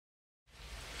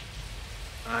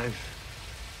I've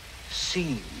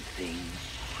seen things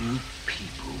you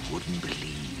people wouldn't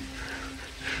believe.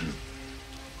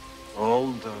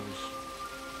 All those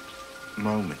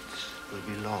moments will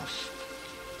be lost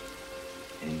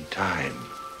in time.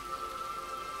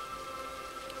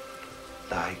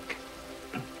 Like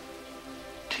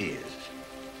tears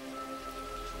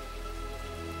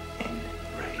in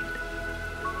rain.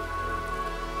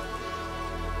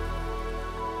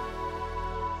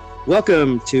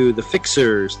 Welcome to The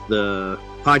Fixers, the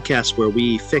podcast where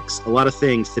we fix a lot of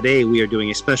things. Today we are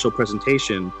doing a special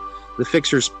presentation. The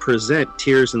Fixers present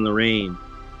Tears in the Rain.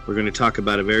 We're going to talk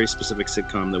about a very specific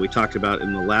sitcom that we talked about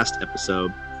in the last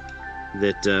episode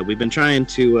that we've been trying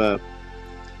to...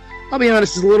 I'll be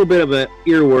honest, it's a little bit of an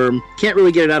earworm. Can't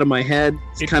really get it out of my head.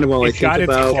 It's kind of all I think about. It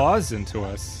got its claws into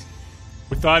us.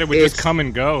 We thought it would just come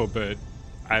and go, but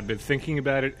I've been thinking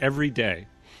about it every day.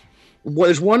 Well,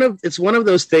 it's one of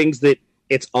those things that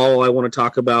it's all I want to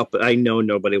talk about, but I know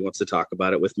nobody wants to talk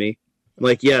about it with me. I'm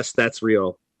like, yes, that's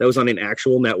real. That was on an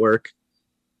actual network,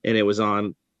 and it was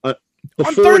on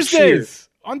Thursdays. Cheers.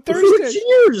 On Thursdays. Before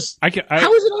Cheers.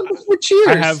 How is it on before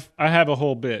Cheers? I have a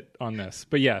whole bit on this,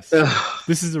 but yes,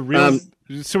 this is a real.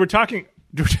 So we're talking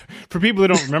for people who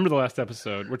don't remember the last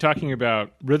episode. We're talking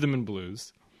about Rhythm and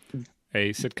Blues, a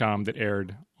sitcom that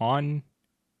aired on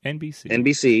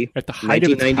NBC at the height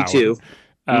of its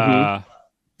power.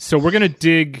 So we're going to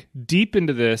dig deep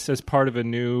into this as part of a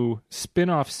new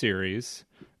spin-off series.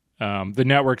 The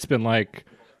network's been like,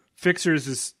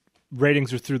 Fixers'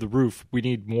 ratings are through the roof. We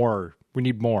need more.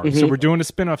 Mm-hmm. So we're doing a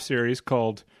spin-off series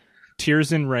called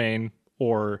Tears in Rain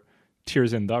or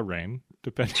Tears in the Rain,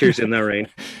 depending. Tears in the Rain.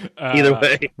 Either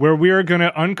way. Where we are going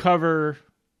to uncover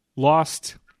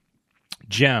lost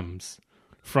gems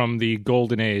from the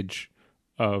golden age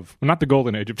of, well, not the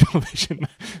golden age of television,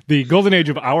 the golden age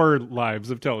of our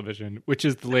lives of television, which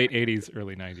is the late 80s,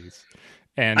 early 90s.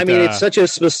 And I mean, it's such a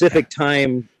specific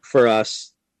time for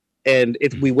us, and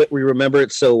we remember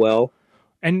it so well.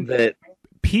 And that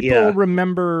people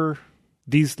remember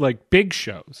these like big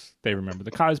shows. They remember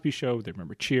The Cosby Show, they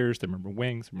remember Cheers, they remember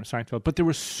Wings, they remember Seinfeld, but there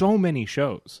were so many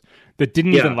shows that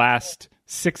didn't even last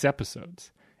 6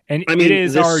 episodes. And it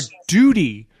is our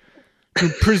duty to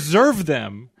preserve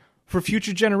them for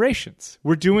future generations.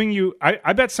 We're doing you...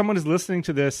 I bet someone is listening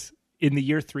to this in the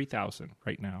year 3000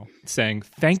 right now, saying,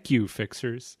 thank you,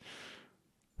 Fixers,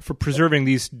 for preserving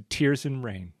these Tears in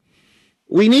Rain.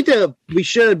 We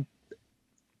should,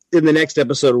 in the next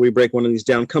episode where we break one of these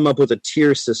down, come up with a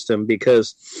tier system,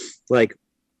 because, like,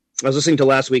 I was listening to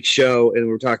last week's show, and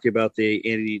we were talking about the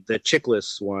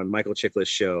Chiklis one, Michael Chiklis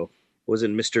show. Was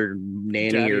it Mr.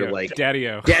 Nanny Daddy-O. or like...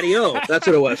 Daddy-O. Daddy-O, that's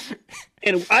what it was.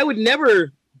 And I would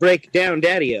never break down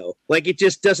Daddy-O. Like, it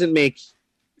just doesn't make...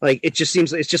 Like, it just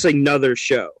seems... It's just another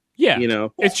show. Yeah. You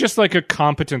know? It's just like a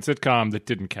competent sitcom that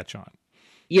didn't catch on.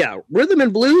 Yeah. Rhythm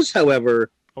and Blues,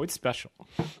 however... Oh, it's special.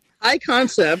 High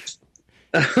concept...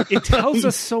 It tells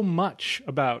us so much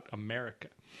about America.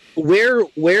 Where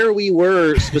we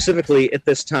were specifically at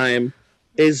this time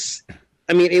is,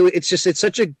 I mean, it's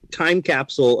such a time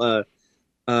capsule.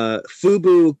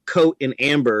 FUBU, Coat, and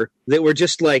Amber that we're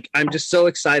just like, I'm just so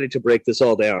excited to break this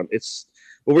all down.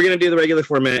 We're going to do the regular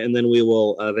format, and then we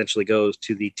will eventually go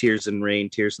to the Tears in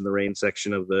the Rain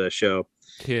section of the show.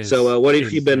 So what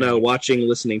have you been watching,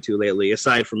 listening to lately,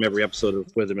 aside from every episode of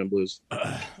Rhythm and Blues?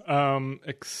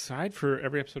 Aside for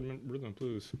every episode of Rhythm and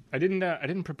Blues, I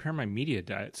didn't prepare my media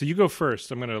diet. So you go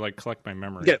first. I'm going to collect my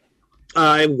memory. Yeah,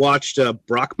 I watched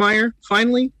Brockmire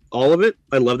finally, all of it.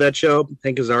 I love that show.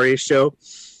 Hank Azaria's show.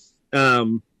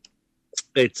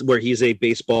 It's where he's a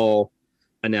baseball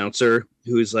announcer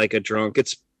who's like a drunk.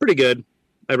 It's pretty good.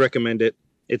 I recommend it.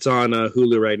 It's on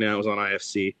Hulu right now. It was on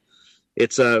IFC.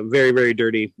 It's very, very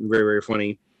dirty, very, very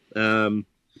funny.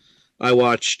 I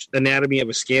watched Anatomy of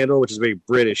a Scandal, which is a very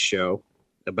British show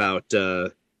about, I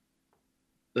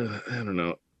don't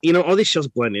know. You know, all these shows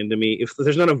blend into me. If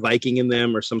there's not a Viking in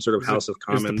them or some sort of House of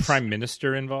Commons. Is the Prime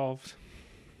Minister involved?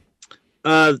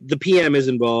 The PM is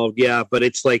involved, yeah, but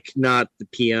it's like not the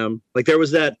PM. Like there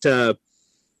was that, the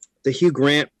Hugh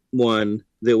Grant one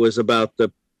that was about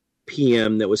the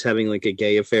PM that was having like a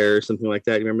gay affair or something like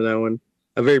that. You remember that one?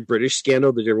 A very British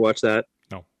scandal. Did you ever watch that?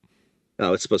 No.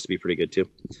 Oh, it's supposed to be pretty good too.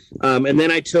 And then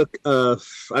I took,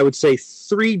 I would say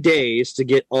 3 days to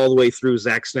get all the way through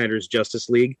Zack Snyder's Justice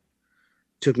League.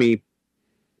 Took me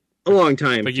a long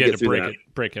time but to you get had to through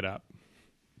break it up.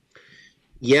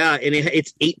 Yeah, and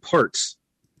it's 8 parts.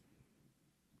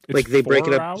 Like they break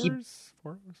it up. 4 hours?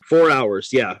 4 hours,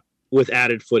 yeah, with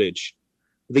added footage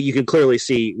that you can clearly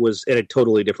see was at a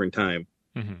totally different time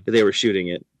that they were shooting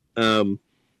it.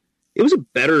 It was a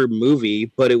better movie,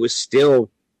 but it was still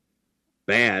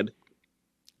bad.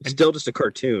 It's still just a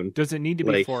cartoon. Does it need to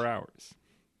be 4 hours?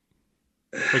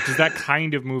 Like, does that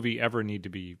kind of movie ever need to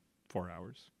be 4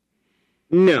 hours?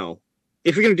 No.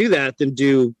 If you're going to do that, then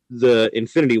do the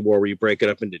Infinity War where you break it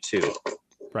up into 2.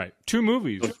 Right. 2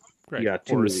 movies. Great. Yeah,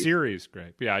 2 or movies. A series.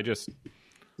 Great. Yeah, I just...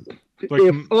 Like,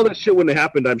 if all that shit wouldn't have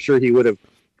happened, I'm sure he would have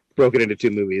broken it into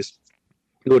 2 movies.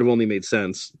 It would have only made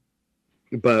sense.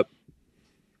 But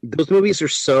those movies are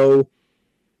so...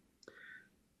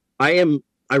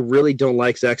 I really don't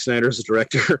like Zack Snyder as a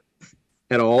director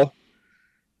at all.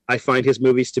 I find his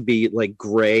movies to be like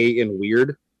gray and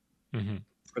weird. Mm-hmm.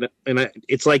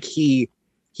 It's like he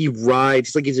rides,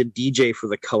 it's like he's a DJ for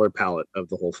the color palette of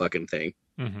the whole fucking thing.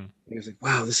 Mm-hmm. He's like,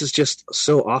 wow, this is just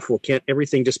so awful. Can't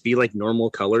everything just be like normal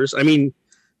colors? I mean,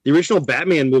 the original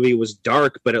Batman movie was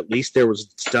dark, but at least there was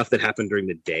stuff that happened during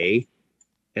the day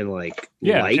and like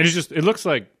light. And it looks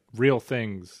like real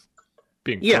things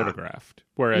being photographed.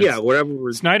 Whereas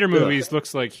whatever Snyder movies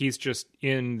looks like he's just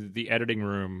in the editing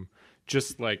room,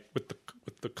 just like with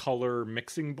the color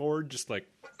mixing board, just like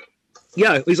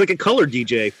he's like a color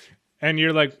DJ. And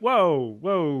you're like,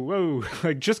 whoa,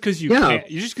 like just because you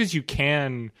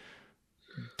can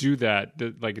do that,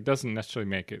 like it doesn't necessarily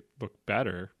make it look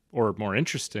better or more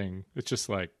interesting. It's just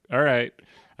like, all right,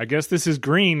 I guess this is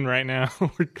green right now.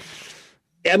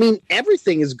 I mean,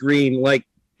 everything is green. Like,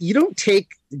 you don't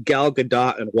take Gal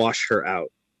Gadot and wash her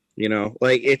out, you know?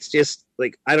 Like, it's just,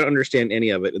 like, I don't understand any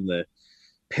of it, and the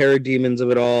parademons of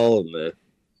it all, and the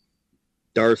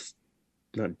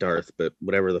not Darth, but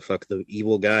whatever the fuck, the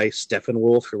evil guy,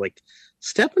 Steppenwolf, or like,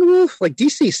 Steppenwolf? Like,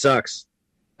 DC sucks.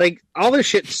 Like, all this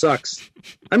shit sucks.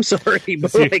 I'm sorry,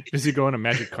 but is he going a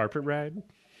magic carpet ride?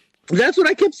 That's what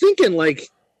I kept thinking. Like,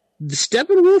 the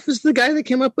Steppenwolf is the guy that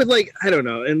came up with, like, I don't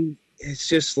know, and it's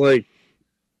just like,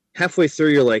 halfway through,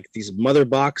 you're like, these mother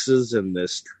boxes and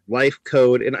this life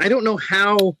code. And I don't know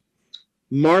how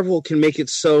Marvel can make it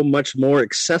so much more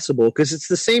accessible because it's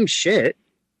the same shit,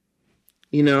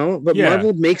 you know? But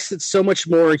Marvel makes it so much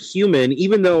more human,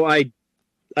 even though I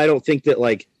don't think that,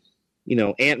 like, you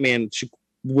know, Ant-Man should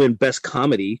win best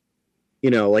comedy. You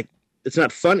know, like, it's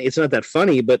not funny. It's not that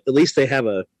funny, but at least they have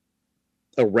a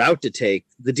route to take.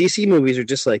 The DC movies are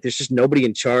just like, there's just nobody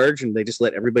in charge and they just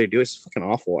let everybody do it. It's fucking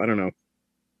awful. I don't know.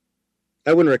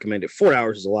 I wouldn't recommend it. 4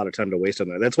 hours is a lot of time to waste on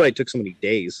that. That's why it took so many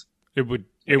days. It would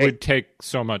take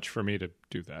so much for me to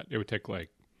do that. It would take like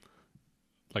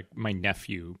my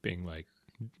nephew being like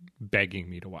begging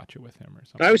me to watch it with him or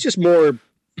something. I was just more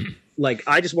like,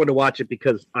 I just wanted to watch it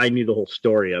because I knew the whole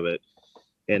story of it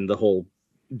and the whole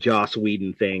Joss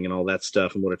Whedon thing and all that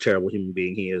stuff and what a terrible human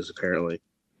being he is, apparently.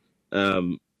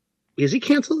 Is he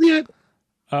canceled yet?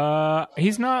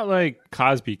 He's not like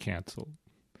Cosby canceled.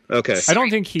 Okay. I don't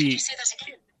think he... Did you say that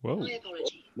again? Whoa. My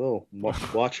apology. Whoa.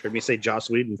 Watch. Heard me say Joss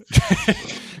Whedon.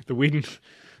 The Whedon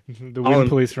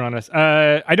police are on us.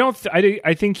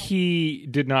 I think he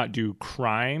did not do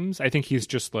crimes. I think he's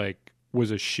just like,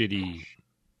 was a shitty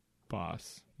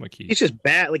boss. Like he's just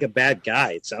bad, like a bad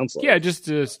guy, it sounds like. Yeah, just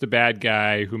a bad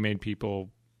guy who made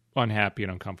people unhappy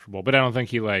and uncomfortable. But I don't think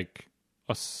he like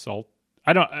assault.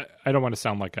 I don't want to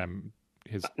sound like I'm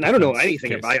his. I don't know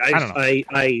anything about. I don't know.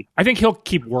 I think he'll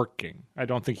keep working. I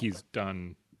don't think he's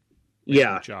done.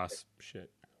 Joss shit.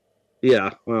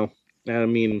 Yeah. Well, I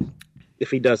mean,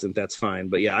 if he doesn't, that's fine.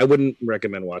 But yeah, I wouldn't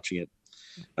recommend watching it.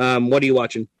 What are you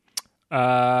watching?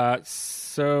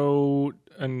 So,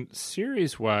 and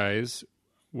series wise,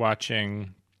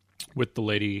 watching with the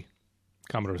lady,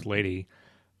 Commodore's lady,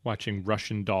 watching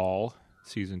Russian Doll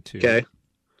season 2. Okay.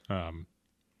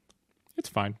 It's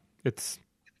fine. It's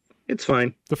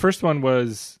fine. The first one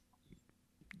was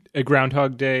a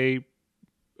Groundhog Day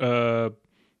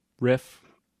riff.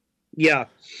 Yeah.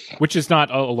 Which is not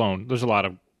alone. There's a lot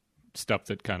of stuff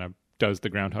that kind of does the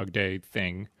Groundhog Day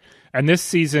thing. And this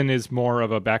season is more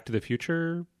of a Back to the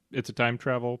Future. It's a time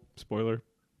travel. Spoiler.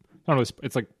 I don't know.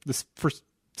 It's like this first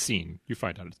scene. You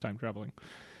find out it's time traveling.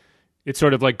 It's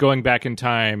sort of like going back in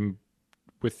time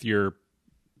with your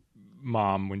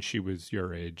mom when she was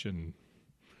your age and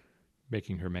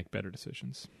making her make better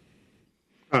decisions.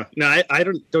 No, I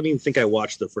don't even think I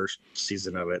watched the first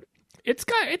season of it. It's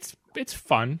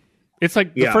fun. It's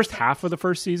like the first half of the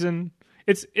first season.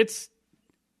 It's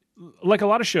like a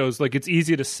lot of shows. Like, it's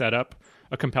easy to set up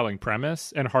a compelling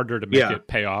premise and harder to make it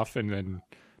pay off. And then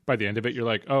by the end of it, you're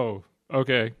like, oh,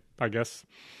 okay, I guess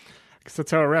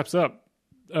that's how it wraps up.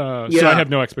 So I have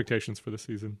no expectations for the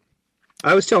season.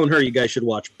 I was telling her you guys should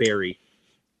watch Barry.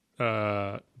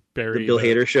 Barry, the Bill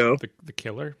Hader show, the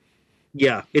killer.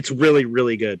 Yeah, it's really,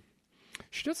 really good.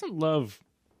 She doesn't love.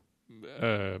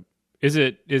 Is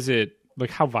it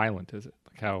like, how violent is it?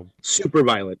 Like how super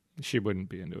violent. She wouldn't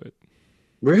be into it.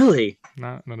 Really?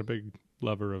 Not a big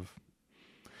lover of.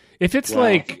 If it's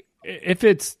like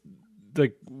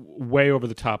way over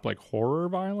the top like horror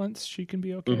violence, she can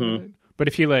be okay with it. But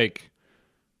if he like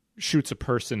shoots a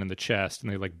person in the chest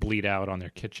and they like bleed out on their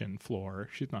kitchen floor,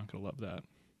 she's not gonna love that.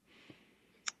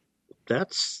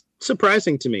 That's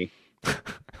surprising to me.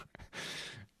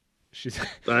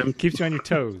 Keeps you on your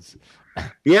toes.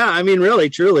 Yeah, I mean, really,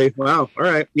 truly. Wow. All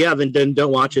right. Yeah, then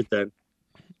don't watch it then.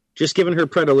 Just given her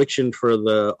predilection for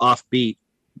the offbeat.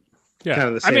 Yeah. Kind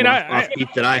of the same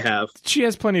offbeat that I have. She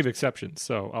has plenty of exceptions,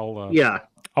 so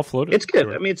I'll float it. It's good.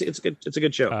 I mean, it's good. It's a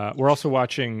good show. We're also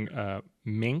watching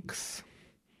Minx.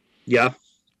 Yeah.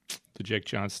 The Jake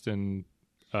Johnston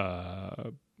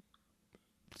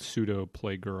pseudo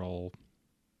Playgirl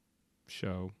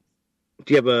show.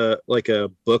 Do you have a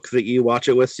book that you watch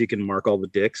it with so you can mark all the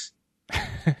dicks?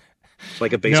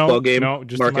 Like a baseball game? No,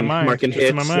 just marking, in my mind. Marking just hits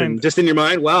in my mind. And just in your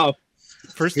mind? Wow.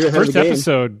 First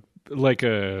episode, like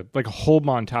a whole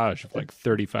montage of like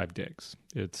 35 dicks.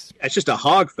 It's just a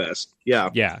hog fest. Yeah.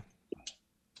 Yeah.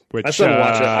 Which I still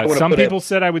watch it. Some people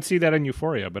said I would see that in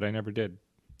Euphoria, but I never did.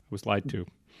 I was lied to.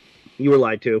 You were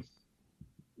lied to.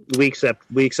 We accept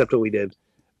what we did.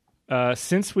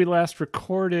 Since we last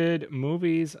recorded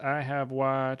movies, I have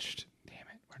watched. Damn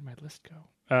it, where'd my list go?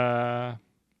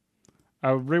 I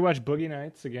rewatched Boogie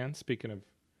Nights again. Speaking of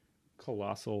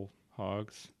colossal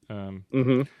hogs,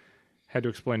 had to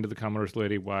explain to the Commodore's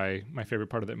lady why my favorite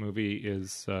part of that movie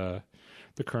is the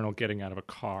Colonel getting out of a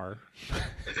car.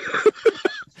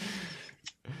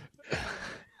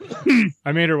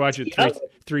 I made her watch it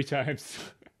three times.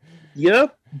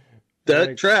 Yep,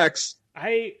 that tracks.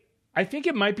 I think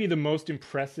it might be the most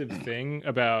impressive thing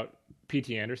about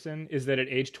P.T. Anderson is that at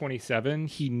age 27,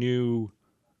 he knew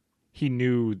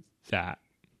that.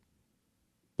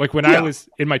 Like when I was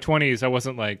in my 20s, I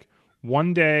wasn't like,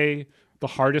 one day the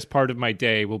hardest part of my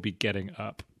day will be getting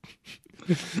up.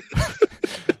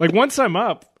 Like once I'm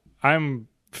up, I'm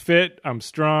fit, I'm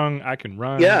strong, I can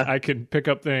run, I can pick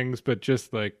up things, but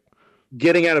just like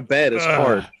getting out of bed is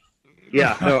hard.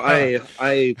 Yeah, no,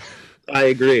 I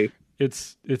agree.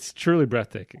 It's truly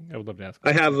breathtaking. I would love to ask.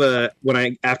 I have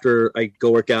after I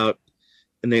go work out,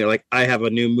 and they're like, I have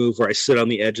a new move where I sit on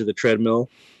the edge of the treadmill,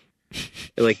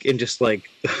 and just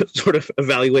sort of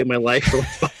evaluate my life for like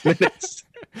 5 minutes.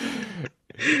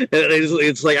 And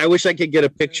it's like I wish I could get a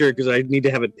picture because I need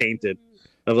to have it painted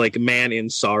of like man in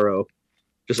sorrow,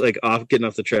 just like getting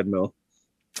off the treadmill.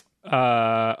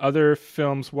 Other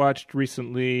films watched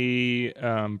recently,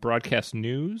 Broadcast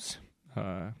News,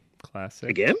 classic.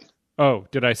 Again? Oh,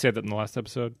 did I say that in the last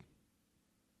episode?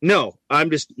 No, I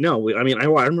mean, I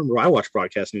remember I watched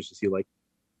Broadcast News with you like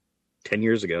 10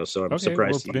 years ago, so I'm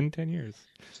surprised. Well, it's been 10 years.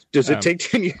 Does it take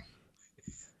 10 years?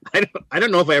 I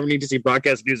don't know if I ever need to see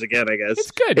Broadcast News again, I guess.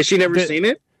 It's good. Has she never seen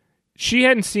it? She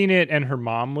hadn't seen it, and her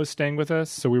mom was staying with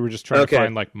us, so we were just trying to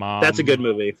find like mom. That's a good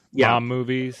movie. Yeah. Mom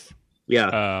movies.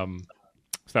 Yeah.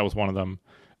 So that was one of them.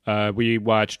 We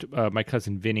watched My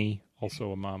Cousin Vinny,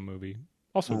 also a mom movie.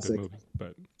 Also a good movie,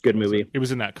 but good movie. It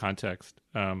was in that context.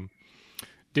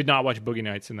 Did not watch Boogie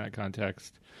Nights in that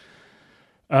context.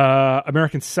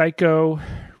 American Psycho,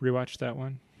 rewatched that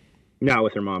one. Not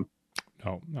with her mom.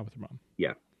 No, not with her mom.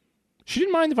 Yeah. She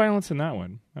didn't mind the violence in that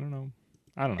one. I don't know.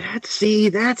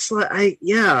 That's like,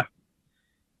 yeah.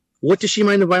 What does she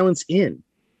mind the violence in?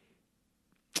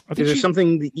 Is there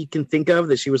something that you can think of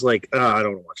that she was like, I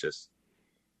don't want to watch this?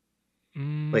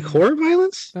 Like horror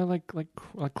violence? Like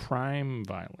crime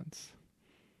violence.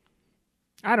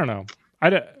 I don't know.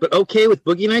 But okay with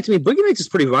Boogie Nights? I mean, Boogie Nights is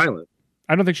pretty violent.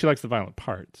 I don't think she likes the violent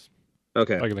parts.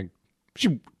 Okay. Like I think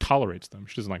she tolerates them.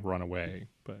 She doesn't like run away,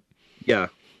 but yeah,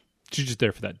 she's just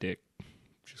there for that dick.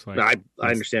 She's like, I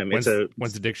understand. When's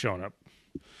the dick showing up?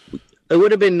 It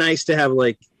would have been nice to have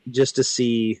just to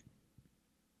see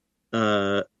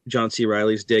John C.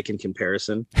 Reilly's dick in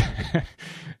comparison.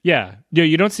 Yeah,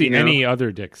 you don't see any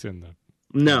other dicks in the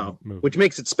movie, which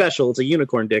makes it special. It's a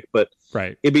unicorn dick, but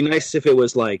right. It'd be nice if it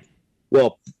was like,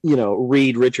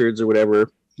 Reed Richards or whatever.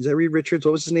 Is that Reed Richards?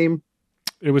 What was his name?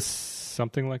 It was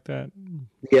something like that.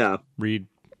 Yeah, Reed.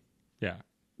 Yeah,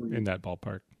 in that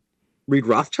ballpark. Reed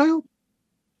Rothschild?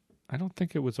 I don't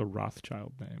think it was a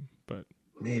Rothschild name, but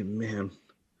man,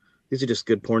 these are just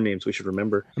good porn names we should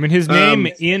remember. I mean, his name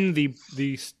in the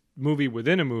movie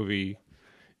within a movie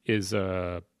is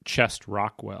Chest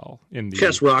Rockwell in the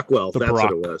Chest Rockwell. That's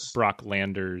what it was. Brock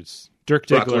Landers, Dirk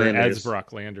Diggler as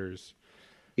Brock Landers.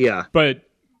 Yeah, but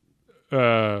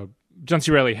John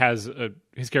C. Reilly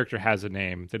his character has a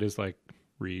name that is like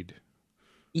Reed.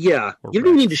 Yeah, you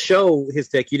don't even need to show his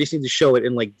dick. You just need to show it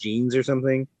in like jeans or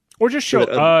something. Or just show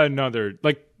another,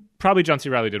 like, probably John C.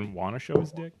 Reilly didn't want to show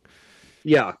his dick.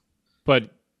 Yeah.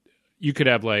 But you could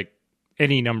have, like,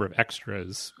 any number of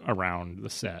extras around the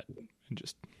set and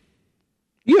just...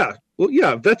 Yeah. Well,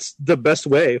 yeah, that's the best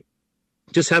way.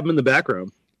 Just have them in the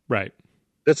background. Right.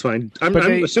 That's fine. I'm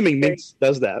assuming Minx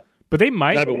does that. But they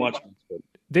might... I've been watching.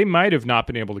 They might have not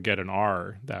been able to get an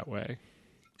R that way.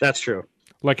 That's true.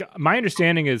 Like, my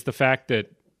understanding is the fact that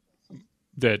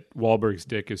Wahlberg's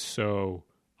dick is so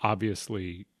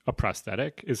obviously a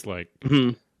prosthetic is, like,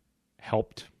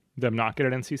 helped them not get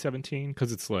an NC-17,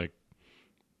 because it's, like,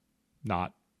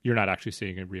 you're not actually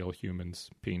seeing a real human's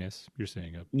penis. You're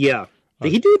seeing a... Yeah.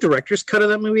 Did he do a director's cut of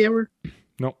that movie ever?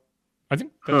 No. I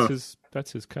think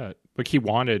that's his cut. Like, he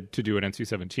wanted to do an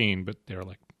NC-17, but they were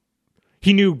like...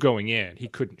 He knew going in he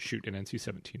couldn't shoot an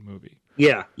NC-17 movie.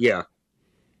 Yeah, yeah.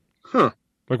 Huh.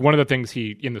 Like, one of the things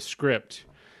in the script...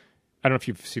 I don't know if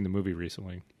you've seen the movie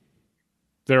recently.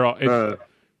 They're all...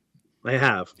 I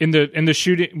have. In the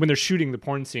shooting, when they're shooting the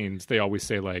porn scenes, they always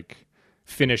say, like,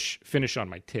 finish on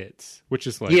my tits, which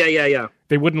is like... Yeah.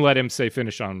 They wouldn't let him say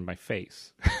finish on my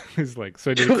face. It's like,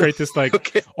 so they create this,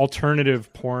 like,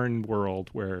 alternative porn world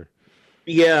where...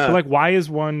 Yeah. But, like, why is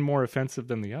one more offensive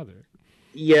than the other?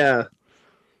 Yeah.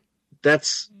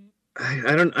 That's...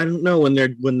 I don't know when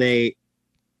they...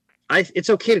 it's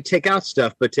okay to take out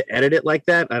stuff, but to edit it like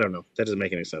that, I don't know. That doesn't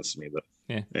make any sense to me, but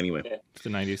anyway. It's the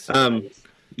 90s.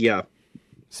 Yeah.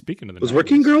 Speaking of the 90s. Was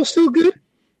Working Girl still good?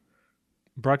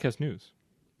 Broadcast News.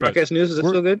 Broadcast News, is it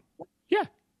still good?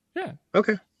 Yeah.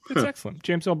 Okay. It's excellent.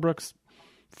 James L. Brooks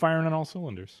firing on all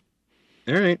cylinders.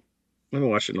 All right. I haven't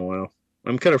watched it in a while.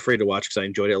 I'm kind of afraid to watch because I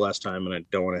enjoyed it last time and I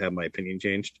don't want to have my opinion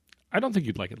changed. I don't think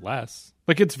you'd like it less.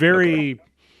 Like, it's very... Okay.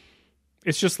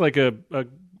 It's just like a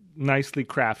nicely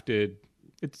crafted...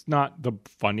 It's not the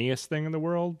funniest thing in the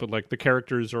world, but, like, the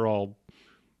characters are all,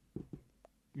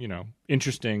 you know,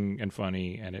 interesting and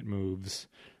funny, and it moves,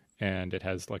 and it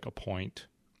has, like, a point,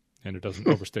 and it doesn't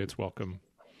overstay its welcome.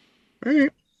 All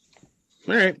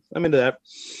right. I'm into that.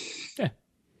 Yeah.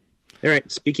 All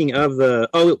right. Speaking of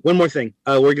one more thing.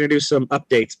 We're going to do some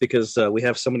updates because we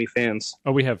have so many fans.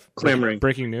 Oh, we have clamoring.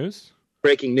 Breaking news?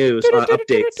 Breaking news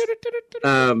updates.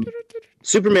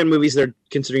 Superman movies they're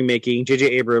considering making. J.J.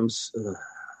 Abrams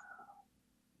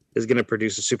is going to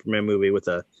produce a Superman movie with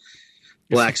a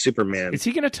black Superman. Is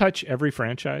he going to touch every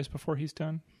franchise before he's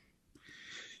done?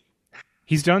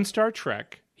 He's done Star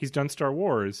Trek. He's done Star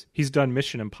Wars. He's done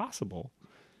Mission Impossible.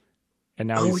 And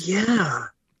now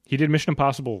he did Mission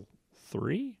Impossible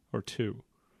 3 or 2?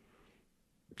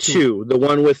 2. The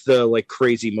one with the, like,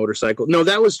 crazy motorcycle. No,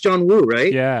 that was John Woo,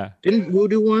 right? Yeah. Didn't Woo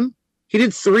do 1? He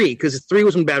did 3 because 3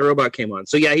 was when Bad Robot came on.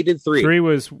 So yeah, he did 3. 3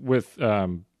 was with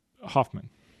Hoffman.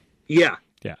 Yeah.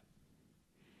 Yeah.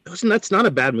 That's not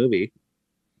a bad movie.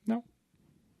 No.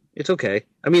 It's okay.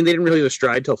 I mean, they didn't really hit a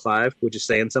stride till 5, which is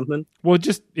saying something. Well,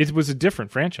 it was a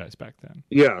different franchise back then.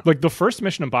 Yeah. Like, the first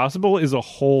Mission Impossible is a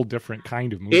whole different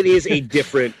kind of movie. It is a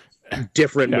different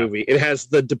movie. It has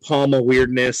the De Palma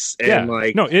weirdness and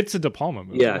like... No, it's a De Palma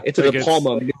movie. Yeah, it's a De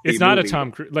Palma movie. It's not a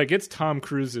Tom Cruise... Like, it's Tom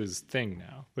Cruise's thing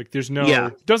now. Like, there's no... Yeah.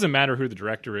 It doesn't matter who the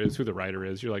director is, who the writer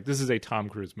is. You're like, this is a Tom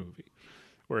Cruise movie.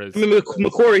 Whereas... I mean,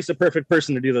 McQuarrie's the perfect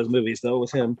person to do those movies, though,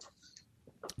 with him.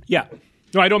 Yeah.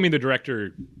 No, I don't mean the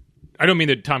director... I don't mean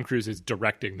that Tom Cruise is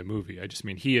directing the movie. I just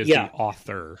mean he is the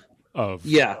author of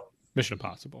Mission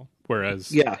Impossible. Whereas...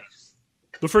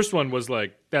 The first one was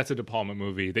like, that's a De Palma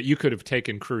movie that you could have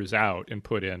taken Cruise out and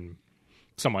put in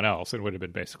someone else. It would have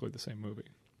been basically the same movie.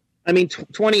 I mean,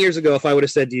 20 years ago, if I would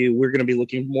have said to you, we're going to be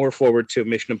looking more forward to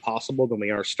Mission Impossible than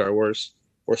we are Star Wars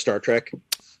or Star Trek,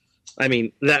 I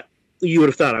mean, that you would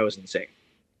have thought I was insane.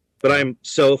 But I'm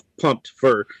so pumped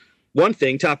for, one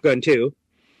thing, Top Gun 2,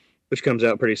 which comes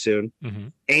out pretty soon,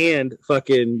 and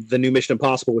fucking the new Mission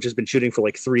Impossible, which has been shooting for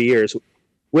like 3 years,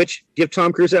 which, give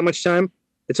Tom Cruise that much time,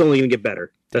 it's only going to get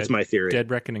better. That's my theory. Dead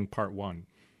Reckoning Part 1.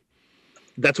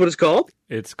 That's what it's called?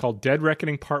 It's called Dead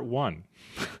Reckoning Part 1.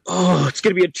 Oh, it's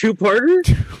going to be a two-parter?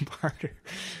 Two-parter.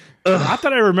 Not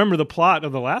that I remember the plot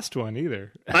of the last one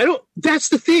either. That's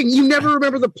the thing. You never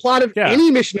remember the plot of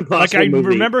any Mission Impossible movie.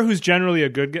 Remember who's generally a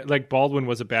good guy. Like, Baldwin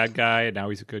was a bad guy, and now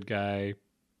he's a good guy.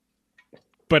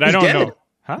 But I don't know.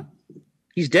 Huh?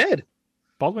 He's dead.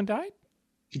 Baldwin died?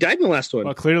 He died in the last one.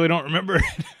 Well, clearly don't remember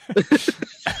it.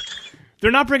 They're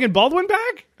not bringing Baldwin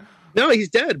back? No, he's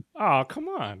dead. Oh, come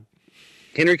on.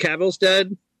 Henry Cavill's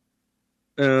dead.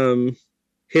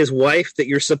 His wife that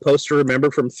you're supposed to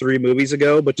remember from 3 movies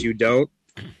ago, but you don't.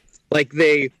 Like,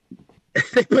 they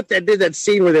did that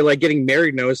scene where they're like getting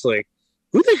married, and I was like,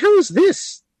 who the hell is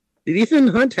this? Did Ethan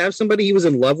Hunt have somebody he was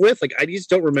in love with? Like, I just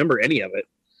don't remember any of it.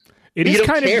 It is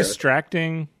kind of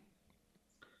distracting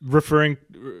referring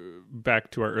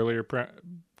back to our earlier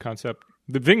concept,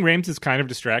 the Ving Rhames is kind of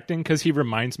distracting because he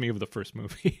reminds me of the first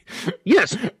movie.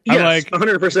 Yes, I'm like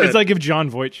 100%. It's like if John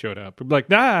Voight showed up. I'm like,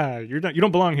 nah, you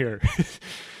don't belong here.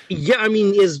 Yeah, I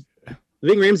mean, is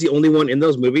Ving Rhames the only one in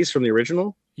those movies from the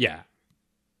original? Yeah.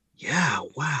 Yeah,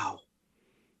 wow.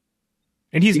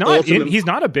 And he's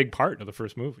not a big part of the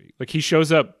first movie. Like, he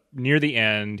shows up near the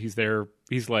end. He's there.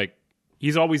 He's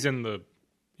always in the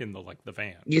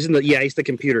van. He's the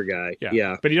computer guy.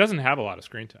 Yeah. But he doesn't have a lot of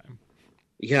screen time.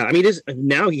 Yeah, I mean,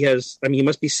 he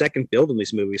must be second billed in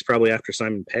these movies, probably after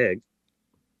Simon Pegg.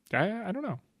 I don't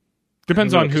know.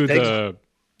 Depends on who the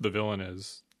villain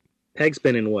is. Pegg's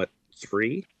been in what,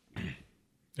 3?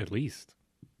 At least.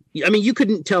 I mean, you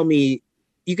couldn't tell me.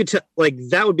 You could tell, like,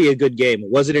 that would be a good game.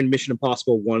 Was it in Mission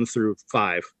Impossible 1 through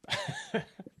 5?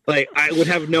 Like, I would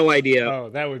have no idea. Oh,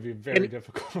 that would be very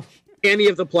difficult. Any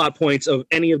of the plot points of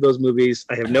any of those movies,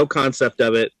 I have no concept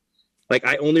of it. Like,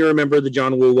 I only remember the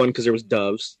John Woo one because there was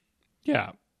doves.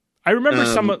 Yeah. I remember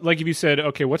like, if you said,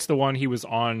 okay, what's the one he was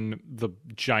on the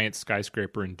giant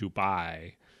skyscraper in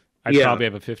Dubai? I'd probably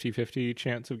have a 50-50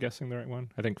 chance of guessing the right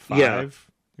one. I think 5. Yeah. I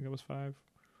think it was 5.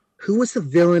 Who was the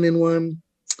villain in one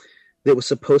that was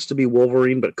supposed to be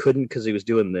Wolverine but couldn't because he was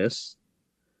doing this?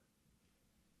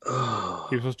 Oh.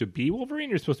 He was supposed to be Wolverine,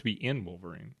 or you're supposed to be in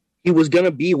Wolverine? He was going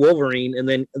to be Wolverine, and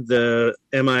then the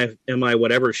MI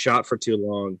whatever shot for too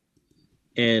long,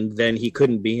 and then he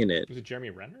couldn't be in it. Was it Jeremy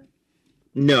Renner?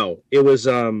 No, it was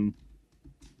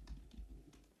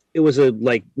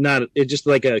just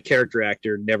like a character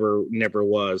actor, never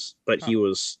was, but he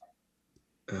was.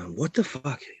 What the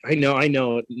fuck? I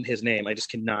know his name. I just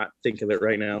cannot think of it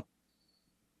right now.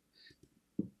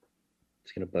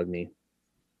 It's gonna bug me.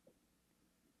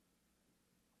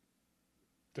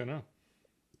 Don't know.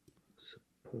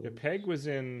 Yeah, Pegg was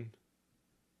in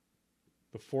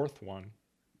the 4th one.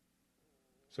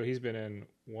 So he's been in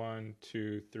 1,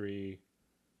 2, 3.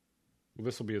 Well,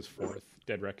 this will be his 4th.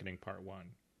 Dead Reckoning Part 1.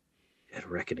 Dead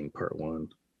Reckoning Part 1.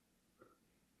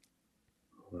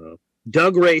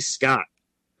 Doug Ray Scott.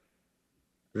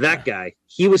 That guy.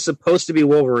 He was supposed to be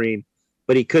Wolverine,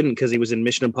 but he couldn't because he was in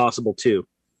Mission Impossible 2.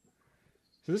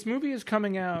 So this movie is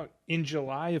coming out in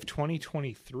July of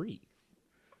 2023.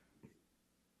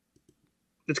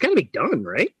 It's got to be done,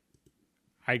 right?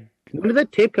 When did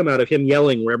that tape come out of him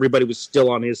yelling where everybody was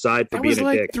still on his side for being a dick? That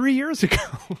was like 3 years ago.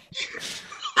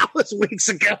 That was weeks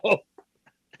ago.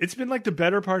 It's been like the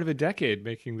better part of a decade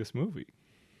making this movie.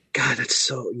 God, that's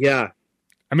so... Yeah.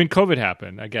 I mean, COVID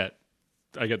happened. I get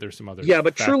there's some other... Yeah,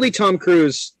 but factors. Truly Tom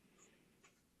Cruise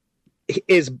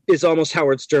is almost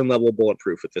Howard Stern level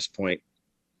bulletproof at this point.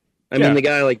 I mean, the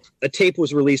guy, like, a tape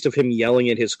was released of him yelling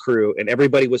at his crew, and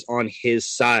everybody was on his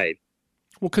side.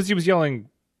 Well, because he was yelling...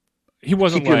 He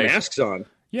wasn't Keep your masks on.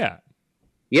 Yeah.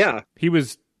 Yeah. He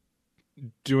was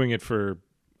doing it for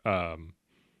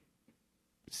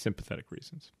sympathetic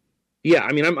reasons. Yeah,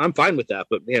 I mean, I'm fine with that,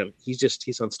 but man,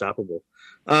 he's unstoppable.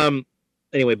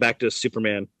 Anyway, back to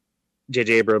Superman.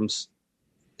 J.J. Abrams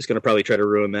is going to probably try to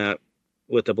ruin that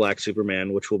with the Black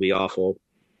Superman, which will be awful.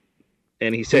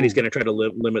 And he said he's going to try to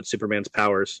limit Superman's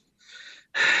powers.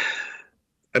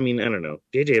 I mean, I don't know.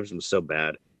 J.J. Abrams is so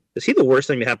bad. Is he the worst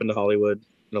thing to happen to Hollywood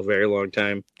in a very long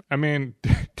time? I mean,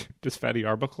 does Fatty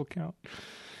Arbuckle count?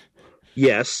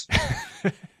 Yes.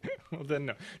 Well, then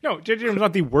no. No, J.J. Abrams is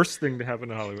not the worst thing to happen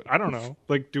to Hollywood. I don't know.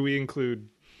 Like, do we include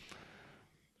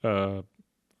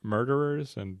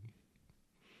murderers and...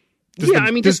 Does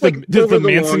the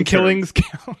Manson killings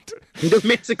count?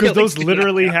 Because those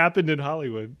literally happened in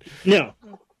Hollywood. No.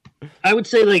 I would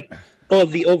say, like,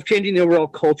 changing the overall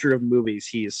culture of movies,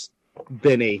 he's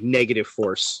been a negative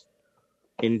force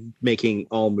in making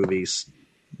all movies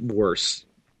worse.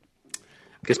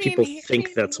 Because people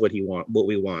think that's what we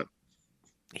want.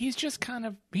 He just kind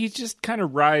of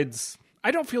rides...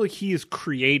 I don't feel like he has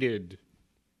created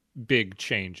big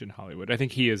change in Hollywood. I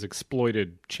think he has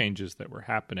exploited changes that were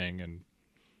happening and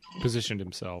positioned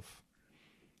himself.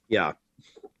 Yeah.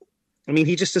 I mean,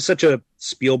 he just is such a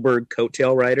Spielberg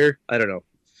coattail rider. I don't know.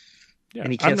 Yeah,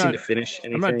 and he can't seem to finish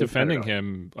anything. I'm not defending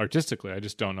him artistically. I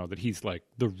just don't know that he's like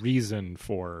the reason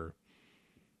for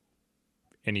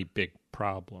any big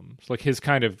problems. Like his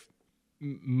kind of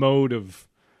mode of...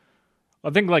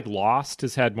 I think like Lost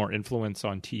has had more influence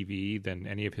on TV than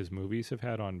any of his movies have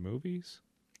had on movies.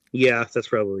 Yeah, that's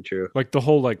probably true. Like the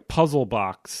whole like puzzle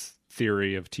box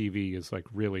theory of TV is like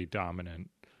really dominant.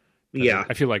 Yeah.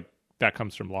 I feel like that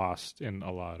comes from Lost in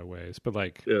a lot of ways. But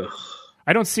like,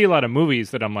 I don't see a lot of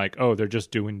movies that I'm like, oh, they're just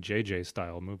doing JJ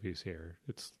style movies here.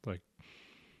 It's like...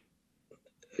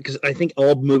 Because I think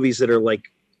all movies that are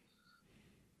like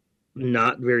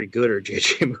not very good are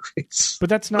JJ movies. But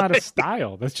that's not a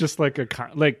style. That's just like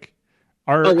how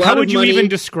lot would of you money- even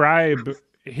describe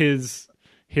his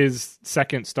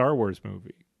second Star Wars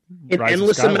movie? An Rise of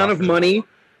endless amount of Skywalker. money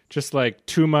Just like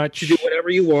too much. to do whatever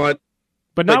you want.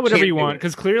 But not but whatever can't you do want, it.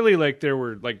 because clearly, like, there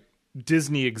were like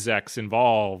Disney execs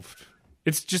involved.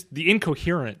 It's just the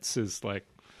incoherence is like,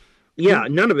 Yeah,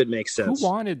 none of it makes sense. who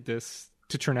wanted this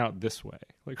to turn out this way?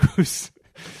 Like,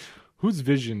 whose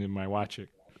vision am I watching?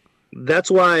 That's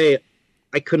why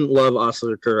I couldn't love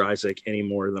Osler Kerr Isaac any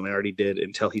more than I already did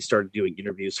until he started doing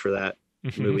interviews for that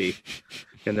movie.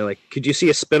 And they're like, "Could you see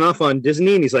a spinoff on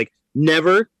Disney?" And he's like,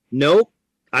 "Never. Nope.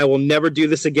 I will never do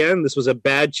this again. This was a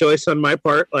bad choice on my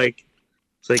part." Like,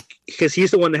 it's like, because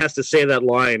he's the one that has to say that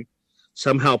line.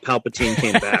 Somehow Palpatine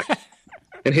came back.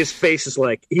 And his face is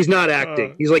like, he's not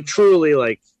acting. He's like truly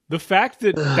like. The fact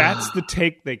that that's the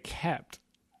take they kept.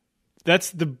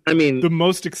 That's the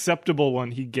most acceptable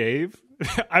one he gave.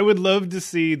 I would love to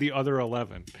see the other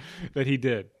 11 that he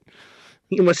did.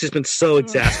 He must have been so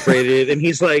exasperated. And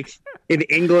he's like in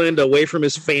England away from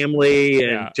his family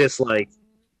and just like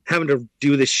having to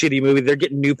do this shitty movie. They're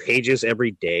getting new pages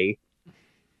every day.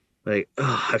 Like,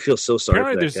 I feel so sorry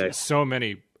Apparently for that there's guy. so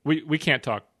many. We can't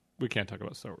talk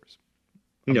about Star Wars.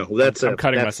 No, I'm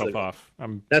cutting myself off.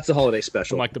 That's the holiday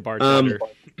special. I'm like the bartender.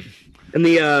 And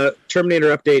the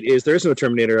Terminator update is there is no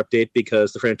Terminator update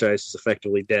because the franchise is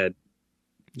effectively dead.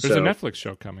 There's a Netflix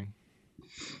show coming.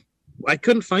 I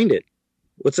couldn't find it.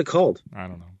 What's it called? I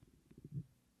don't know.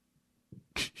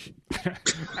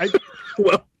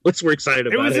 Well, we're excited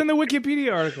about it. It was in the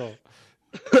Wikipedia article.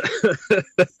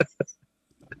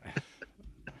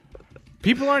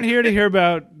 People aren't here to hear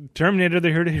about Terminator.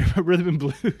 They're here to hear about rhythm and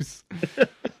blues.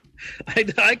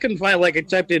 I couldn't find, like, I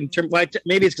typed in,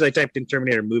 maybe it's because I typed in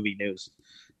Terminator movie news.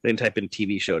 I didn't type in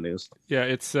TV show news. Yeah,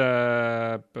 it's,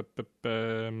 where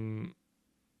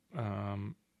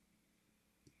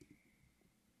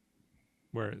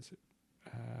is it?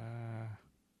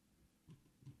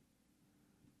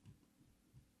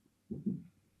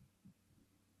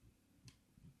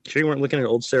 Sure you weren't looking at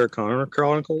old Sarah Connor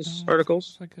Chronicles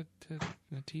articles? It's like a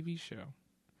TV show.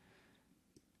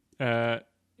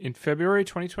 In February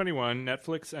 2021,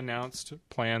 Netflix announced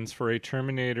plans for a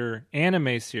Terminator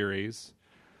anime series.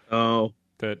 Oh.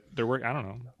 That they're working. I don't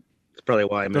know. That's probably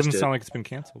why I missed it. Doesn't sound like it's been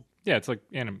canceled. Yeah, it's like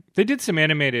anime. They did some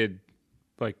animated,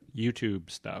 like, YouTube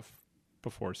stuff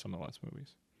before some of the last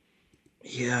movies.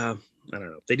 Yeah, I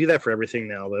don't know. They do that for everything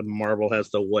now. The Marvel has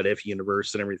the What If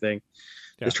universe and everything.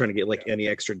 Yeah. Just trying to get like any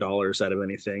extra dollars out of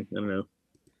anything. I don't know.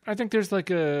 I think there's like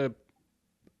a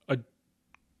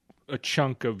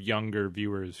chunk of younger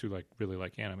viewers who really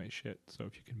like anime shit. So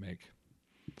if you can make,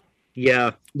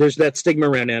 yeah, there's that stigma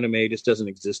around anime just doesn't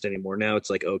exist anymore. Now it's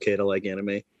like okay to like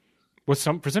anime. Well,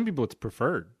 for some people it's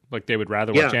preferred. Like they would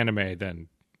rather watch anime than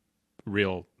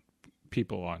real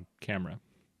people on camera.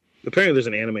 Apparently, there's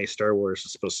an anime Star Wars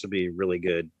that's supposed to be really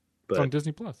good. But it's on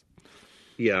Disney Plus.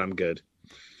 Yeah, I'm good.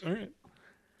 All right.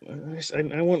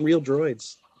 I want real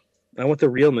droids. I want the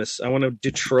realness. I want a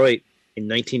Detroit in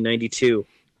 1992.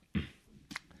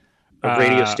 A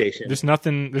radio station. There's no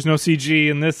CG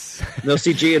in this. No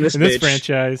CG in this in this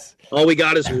franchise. All we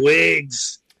got is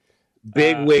wigs.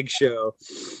 Big wig show.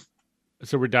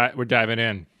 So we're diving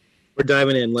in. We're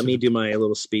diving in. Let me do my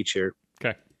little speech here.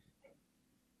 Okay.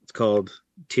 It's called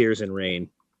Tears and Rain.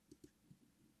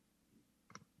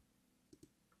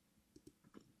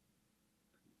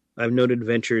 I've known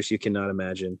adventures you cannot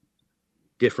imagine.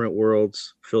 Different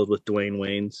worlds filled with Dwayne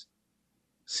Waynes.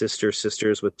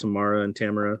 Sisters with Tamara and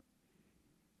Tamara.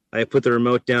 I have put the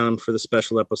remote down for the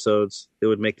special episodes that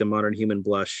would make the modern human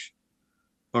blush.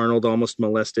 Arnold almost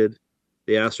molested.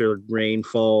 The acid rain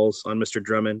falls on Mr.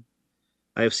 Drummond.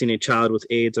 I have seen a child with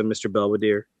AIDS on Mr.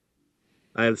 Belvedere.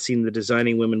 I have seen the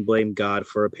designing women blame God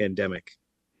for a pandemic.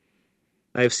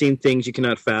 I have seen things you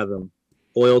cannot fathom.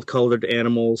 Oiled-colored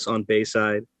animals on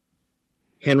Bayside.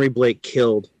 Henry Blake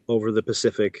killed over the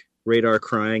Pacific. Radar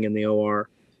crying in the OR.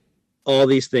 All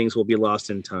these things will be lost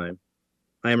in time.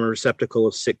 I am a receptacle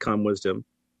of sitcom wisdom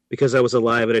because I was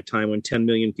alive at a time when 10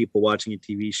 million people watching a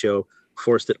TV show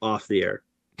forced it off the air.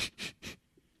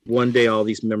 One day all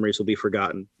these memories will be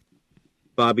forgotten.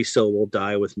 Bobby Soul will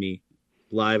die with me,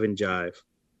 live and jive.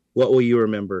 What will you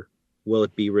remember? Will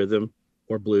it be rhythm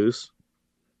or blues?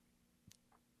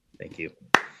 Thank you.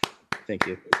 Thank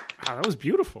you. Wow, that was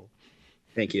beautiful.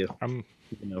 Thank you. I'm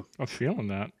feeling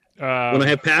that. When I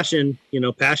have passion,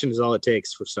 passion is all it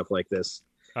takes for stuff like this.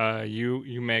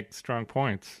 You make strong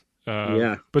points.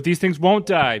 Yeah. But these things won't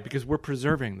die because we're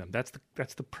preserving them. That's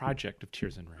the project of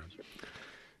Tears and Rain.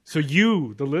 So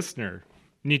you, the listener,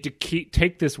 need to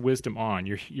take this wisdom on.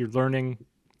 You're learning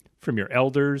from your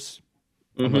elders,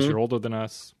 unless you're older than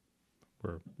us.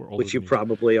 We're older, which you than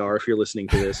probably are if you're listening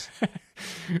to this.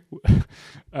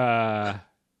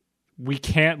 We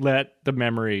can't let the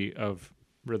memory of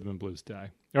rhythm and blues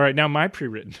die. All right, now my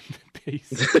pre-written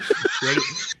piece. You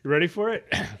ready for it?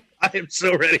 I am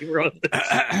so ready for all this.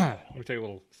 Let me take a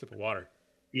little sip of water.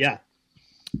 Yeah.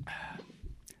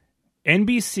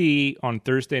 NBC on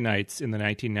Thursday nights in the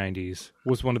 1990s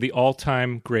was one of the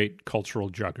all-time great cultural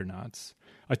juggernauts.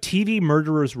 A TV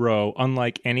murderer's row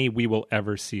unlike any we will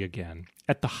ever see again.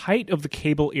 At the height of the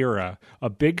cable era, a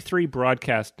Big Three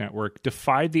broadcast network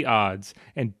defied the odds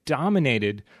and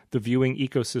dominated the viewing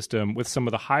ecosystem with some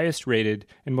of the highest rated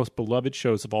and most beloved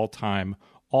shows of all time,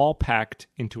 all packed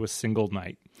into a single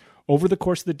night. Over the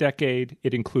course of the decade,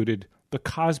 it included The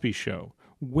Cosby Show,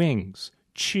 Wings,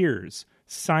 Cheers,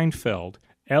 Seinfeld,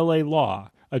 L.A.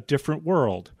 Law, A Different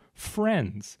World,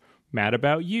 Friends, Mad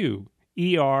About You,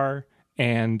 ER,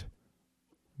 and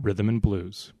Rhythm and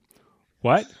Blues.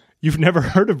 What? You've never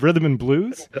heard of Rhythm and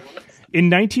Blues? In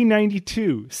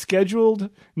 1992, scheduled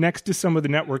next to some of the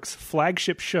network's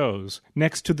flagship shows,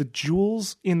 next to the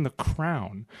jewels in the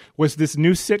crown, was this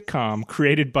new sitcom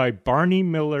created by Barney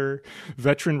Miller,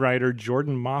 veteran writer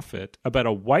Jordan Moffat, about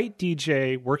a white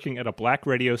DJ working at a black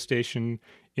radio station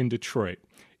in Detroit.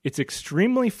 Its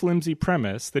extremely flimsy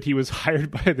premise that he was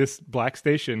hired by this black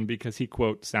station because he,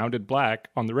 quote, sounded black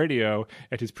on the radio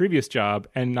at his previous job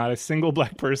and not a single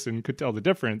black person could tell the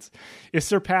difference, is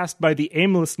surpassed by the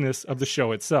aimlessness of the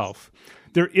show itself.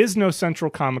 There is no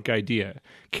central comic idea.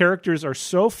 Characters are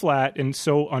so flat and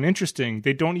so uninteresting,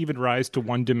 they don't even rise to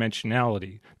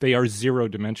one-dimensionality. They are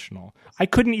zero-dimensional. I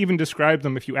couldn't even describe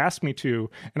them if you asked me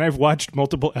to, and I've watched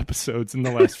multiple episodes in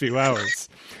the last few hours.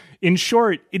 In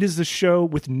short, it is a show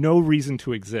with no reason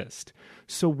to exist.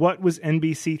 So what was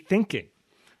NBC thinking?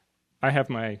 I have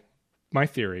my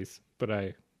theories, but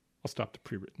I'll stop the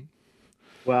pre-written.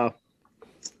 Wow.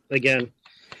 Again,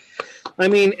 I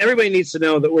mean, everybody needs to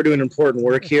know that we're doing important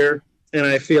work here, and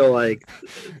I feel like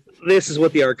this is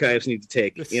what the archives need to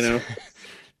take,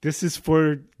 This is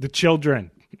for the children.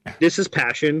 This is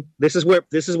passion. This is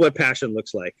what passion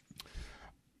looks like.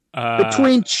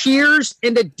 Between Cheers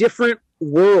and A Different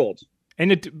World.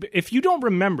 And if you don't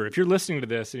remember, if you're listening to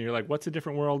this and you're like, what's A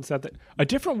Different World? A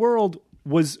Different World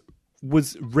was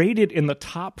rated in the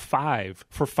top 5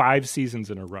 for 5 seasons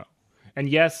in a row. And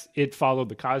yes, it followed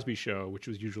The Cosby Show, which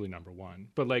was usually number 1.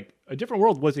 But like A Different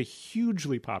World was a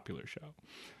hugely popular show.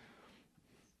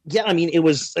 Yeah, I mean, it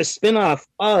was a spinoff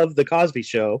of The Cosby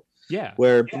Show. Yeah.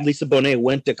 Where Lisa Bonet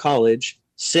went to college.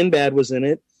 Sinbad was in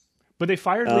it. But they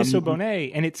fired Lisa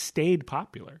Bonet, and it stayed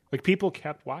popular. Like, people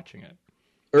kept watching it.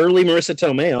 Early Marissa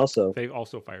Tomei also. They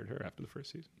also fired her after the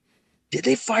first season. Did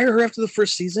they fire her after the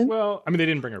first season? Well, I mean, they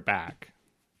didn't bring her back.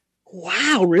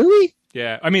 Wow, really?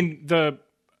 Yeah. I mean, the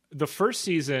first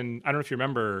season, I don't know if you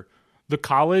remember, the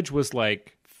college was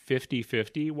like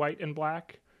 50-50 white and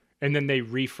black. And then they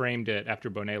reframed it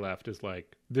after Bonet left as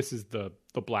like, this is the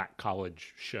black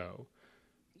college show.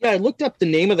 Yeah, I looked up the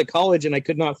name of the college and I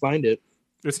could not find it.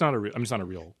 It's not a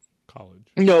real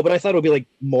college. No, but I thought it would be like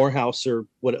Morehouse or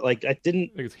what. Like I didn't.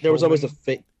 There was always a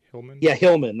fake. Hillman. Yeah,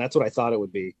 Hillman. That's what I thought it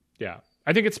would be. Yeah,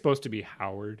 I think it's supposed to be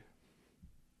Howard.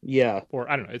 Yeah, or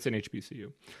I don't know. It's an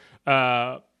HBCU.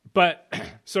 But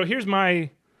so here's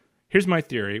my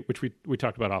theory, which we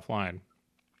talked about offline.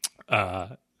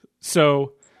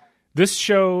 So this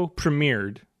show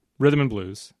premiered, Rhythm and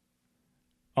Blues,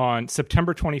 on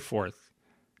September 24th,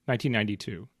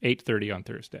 1992, 8:30 on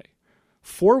Thursday.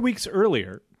 4 weeks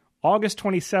earlier, August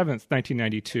 27th,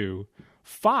 1992,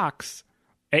 Fox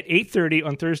at 8:30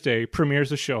 on Thursday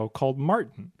premieres a show called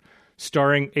Martin,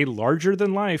 starring a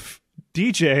larger-than-life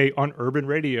DJ on urban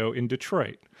radio in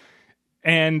Detroit.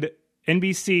 And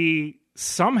NBC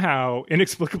somehow,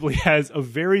 inexplicably, has a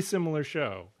very similar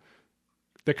show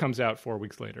that comes out 4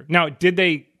 weeks later. Now, did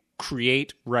they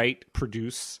create, write,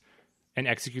 produce, and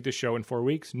execute the show in 4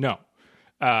 weeks? No.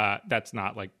 That's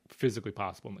not like physically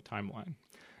possible in the timeline.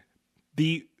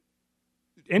 The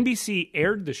NBC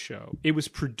aired the show. It was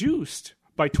produced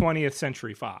by 20th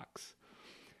Century Fox.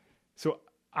 So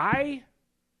I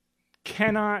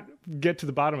cannot get to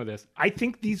the bottom of this. I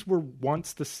think these were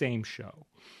once the same show.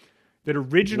 That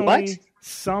originally,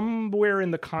 somewhere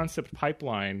in the concept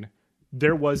pipeline,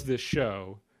 there was this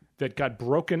show that got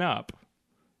broken up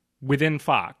within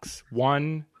Fox.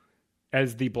 One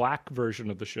as the black version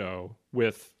of the show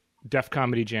with Def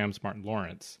Comedy Jam's Martin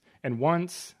Lawrence. And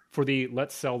once for the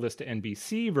let's sell this to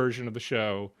NBC version of the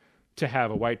show to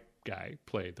have a white guy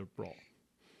play the role.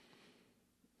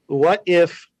 What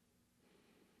if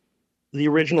the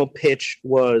original pitch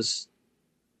was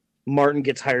Martin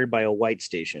gets hired by a white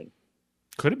station.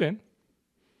 Could have been.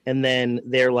 And then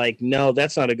they're like, no,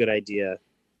 that's not a good idea.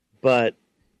 But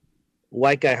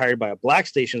white guy hired by a black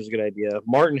station is a good idea.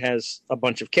 Martin has a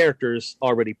bunch of characters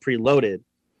already preloaded.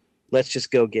 Let's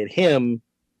just go get him.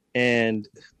 And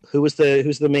who's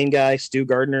the main guy? Stu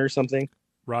Gardner or something?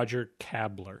 Roger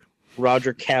Kabler.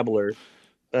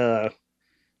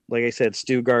 Like I said,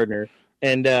 Stu Gardner.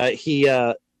 And he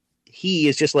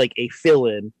is just like a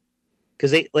fill-in. Because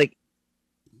they like,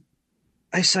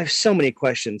 I have so many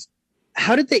questions.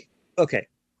 How did they? Okay,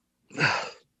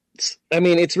 I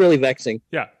mean, it's really vexing.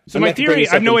 Yeah. So my theory,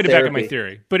 I have no way to back up my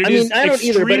theory, but I don't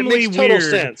either. But it makes total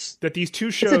sense that these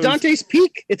two shows. It's a Dante's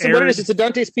Peak. It's what it is. It's a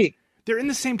Dante's Peak. They're in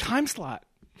the same time slot.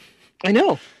 I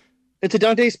know. It's a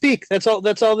Dante's Peak. That's all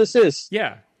this is.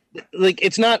 Yeah. Like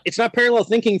it's not parallel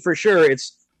thinking for sure.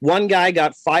 It's one guy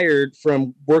got fired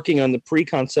from working on the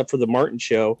pre-concept for the Martin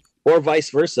show, or vice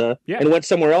versa, and went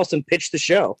somewhere else and pitched the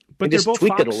show. But they're just both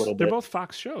tweaked Fox, it a little bit. They're both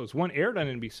Fox shows. One aired on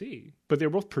NBC, but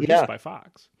they're both produced by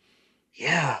Fox.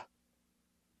 Yeah.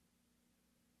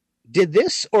 Did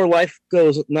this or Life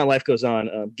Goes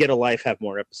On, Get a Life have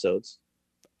more episodes?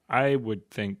 I would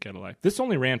think Get a Life. This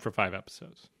only ran for 5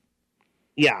 episodes.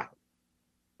 Yeah.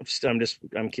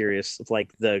 I'm curious if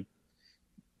like the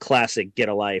classic Get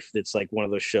a Life, that's like one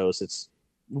of those shows that's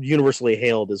universally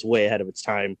hailed as way ahead of its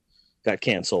time, got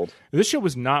canceled. This show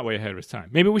was not way ahead of its time.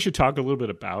 Maybe we should talk a little bit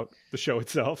about the show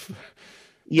itself.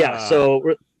 Yeah,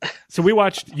 so you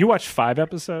watched 5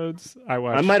 episodes.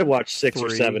 I might have watched 6 or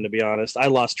 7, to be honest. I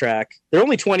lost track. They're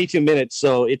only 22 minutes,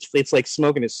 so it's like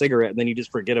smoking a cigarette and then you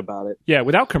just forget about it. Yeah,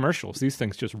 without commercials, these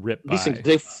things just rip by. These things,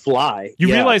 they fly. You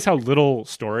realize how little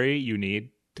story you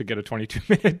need to get a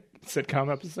 22-minute sitcom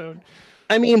episode?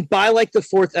 I mean, by like the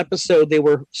 4th episode, they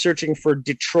were searching for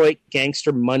Detroit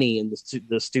gangster money in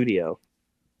the studio.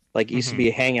 Like it used to be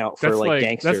a hangout for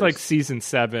gangsters. That's like season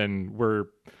 7. We're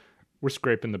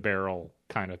scraping the barrel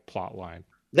kind of plot line.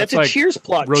 That's a like Cheers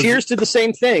plot. Cheers did the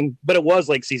same thing, but it was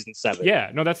like season 7.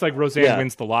 Yeah, no, that's like Roseanne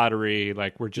wins the lottery.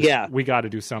 Like we got to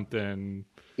do something.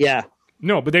 Yeah.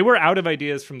 No, but they were out of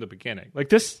ideas from the beginning. Like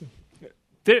this,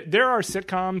 there are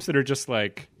sitcoms that are just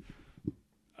like,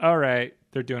 all right,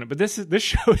 they're doing it, but this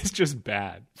show is just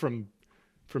bad from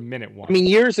minute 1. I mean,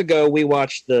 years ago we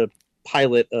watched the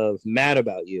pilot of Mad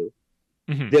About You.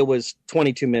 Mm-hmm. That was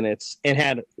 22 minutes and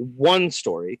had one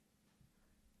story.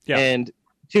 Yeah. And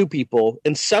 2 people,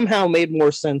 and somehow made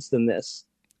more sense than this.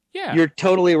 Yeah. You're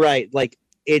totally right. Like,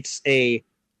 it's a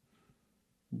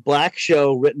black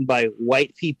show written by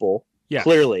white people,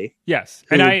 clearly. Yes.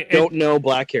 And I don't know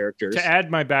black characters. To add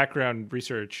my background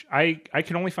research, I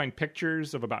can only find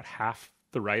pictures of about half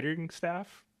the writing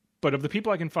staff, but of the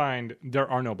people I can find, there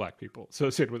are no black people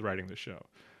associated with writing the show.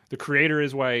 The creator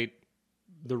is white,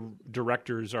 the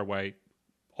directors are white,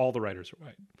 all the writers are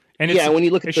white. And it's when you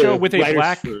look at a show with a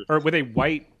black or with a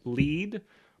white lead,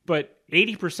 but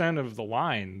 80% of the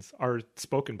lines are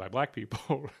spoken by black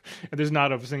people, and there's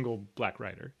not a single black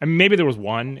writer. I mean, maybe there was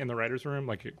one in the writers' room.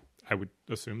 I would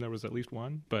assume there was at least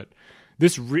one, but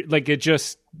this it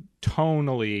just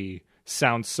tonally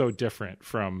sounds so different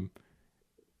from,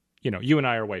 you and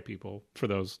I are white people. For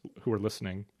those who are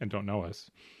listening and don't know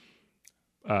us,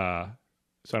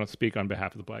 so I don't speak on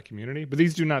behalf of the black community, but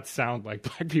these do not sound like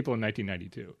black people in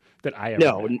 1992 that I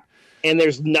ever met. And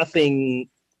there's nothing,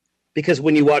 because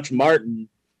when you watch Martin,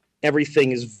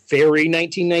 everything is very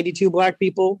 1992 black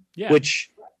people, which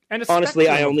honestly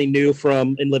I only knew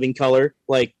from In Living Color.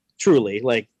 Like, truly,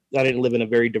 like I didn't live in a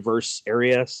very diverse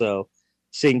area, so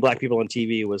seeing black people on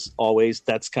TV was always,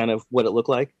 that's kind of what it looked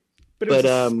like. But it was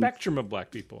a spectrum of black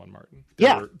people on Martin.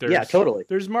 Totally.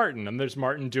 There's Martin, and there's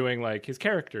Martin doing like his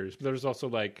characters. But there's also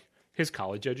like his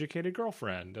college-educated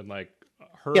girlfriend and like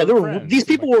her. Yeah, these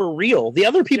people were real. The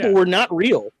other people were not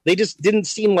real. They just didn't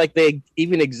seem like they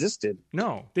even existed.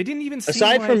 No, they didn't even.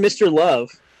 Aside from Mr. Love,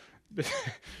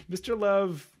 Mr.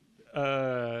 Love.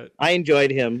 I enjoyed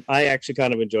him. I actually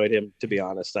kind of enjoyed him, to be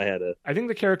honest. I think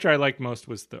the character I liked most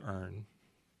was the Urn.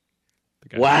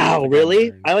 Wow,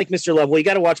 really? I like Mr. Love. Well, you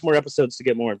got to watch more episodes to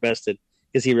get more invested,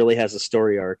 because he really has a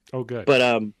story arc. Oh, good.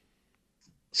 But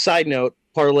side note,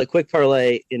 quick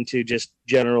parlay into just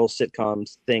general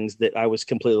sitcoms, things that I was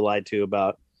completely lied to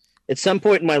about. At some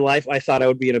point in my life, I thought I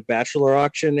would be in a bachelor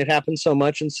auction. It happens so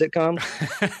much in sitcoms.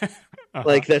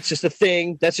 Like, that's just a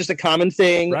thing. That's just a common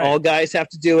thing. Right. All guys have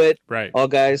to do it. Right. All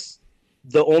guys.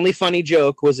 The only funny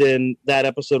joke was in that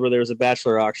episode where there was a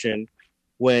bachelor auction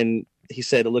when he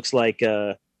said it looks like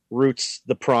Roots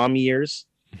the prom years.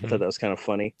 Mm-hmm. I thought that was kind of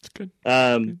funny. It's good.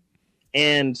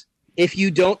 And if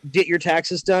you don't get your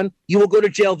taxes done, you will go to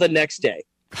jail the next day.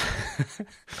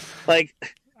 Like,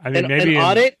 I mean, an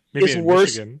audit is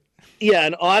worse. Michigan. Yeah,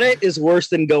 an audit is worse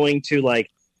than going to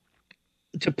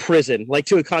to prison, like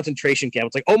to a concentration camp.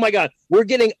 It's like, oh my god, we're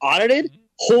getting audited.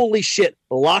 Holy shit!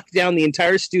 Lock down the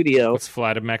entire studio. Let's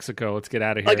fly to Mexico. Let's get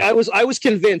out of here. Like I was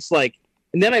convinced. Like,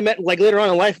 and then I met later on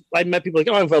in life, I met people like,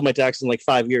 oh, I haven't filed my taxes in like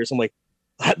 5 years. I'm like,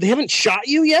 they haven't shot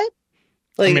you yet.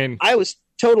 Like, I was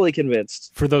totally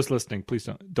convinced. For those listening, please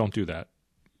don't do that.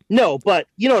 No, but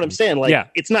you know what I'm saying.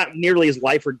 Like, it's not nearly as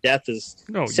life or death as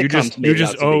sitcoms. You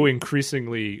just owe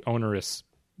increasingly onerous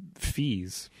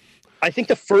fees. I think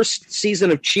the first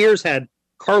season of Cheers had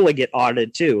Carla get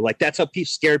audited too. Like, that's how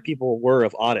scared people were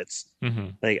of audits.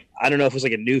 Mm-hmm. Like, I don't know if it was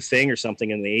like a new thing or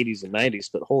something in the 80s and 90s,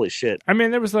 but holy shit. I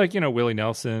mean, there was like, Willie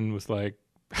Nelson was like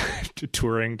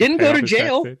touring. Didn't go to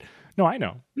jail. No, I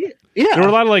know. Yeah. There were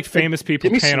a lot of like famous people.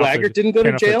 Jimmy Swaggart didn't go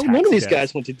to jail. None of these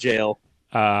guys went to jail.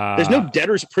 There's no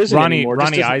debtor's prison anymore.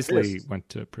 Ronnie Isley went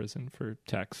to prison for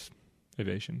tax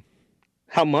evasion.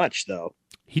 How much though?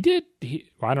 He did.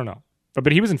 I don't know,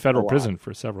 but he was in federal prison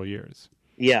for several years.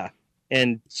 Yeah.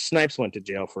 And Snipes went to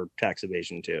jail for tax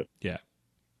evasion too. Yeah.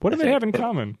 What do they have in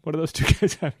common? What do those two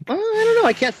guys have in common? I don't know.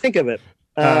 I can't think of it.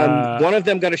 One of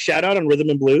them got a shout out on Rhythm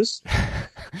and Blues.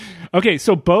 Okay,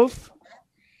 so both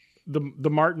the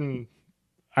Martin.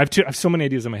 I have so many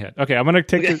ideas in my head. Okay, I'm going to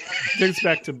take this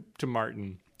back to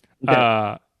Martin.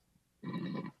 Okay.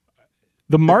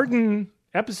 The Martin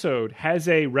episode has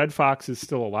a Red Fox is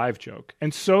still alive joke,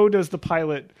 and so does the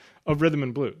pilot of Rhythm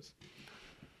and Blues.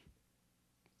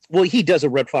 Well, he does a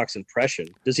Red Fox impression.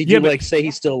 Does he say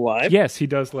he's still alive? Yes, he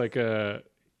does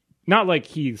not like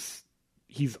he's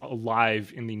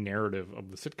alive in the narrative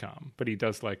of the sitcom, but he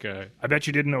does like I bet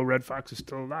you didn't know Red Fox is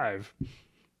still alive.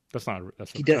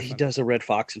 He does a Red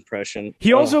Fox impression.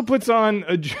 He also puts on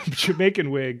a Jamaican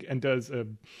wig and does a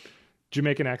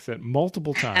Jamaican accent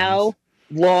multiple times. How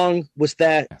long was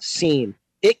that scene?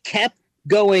 It kept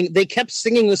going. They kept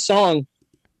singing the song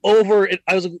over.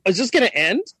 Is this going to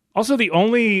end? Also, the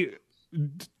only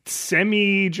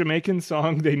semi-Jamaican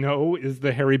song they know is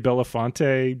the Harry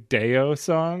Belafonte Deo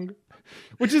song,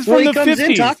 which is from the 50s. He comes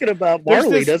in talking about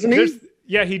Marley, doesn't he?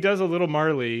 Yeah, he does a little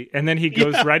Marley, and then he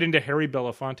goes right into Harry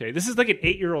Belafonte. This is like an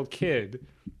 8-year-old kid.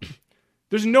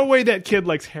 There's no way that kid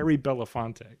likes Harry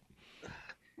Belafonte.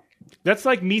 That's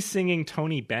like me singing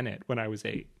Tony Bennett when I was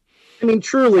 8. I mean,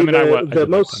 truly, the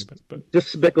most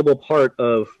despicable part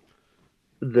of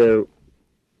the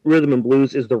Rhythm and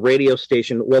Blues is the radio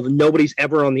station. Well, nobody's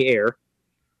ever on the air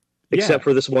except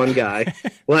for this one guy.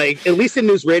 Like, at least in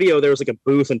news radio, there was like a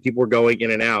booth and people were going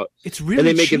in and out. It's really and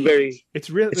they make cheap.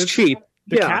 It's cheap.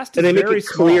 The cast is and they make very it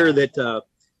clear small. that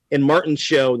in Martin's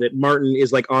show that Martin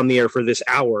is like on the air for this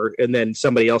hour and then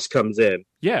somebody else comes in.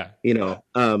 Yeah.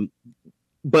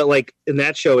 But like in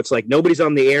that show, it's like nobody's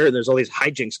on the air and there's all these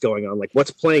hijinks going on. Like,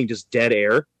 what's playing? Just dead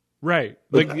air. Right.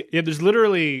 Like, there's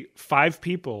literally 5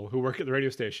 people who work at the radio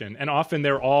station, and often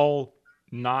they're all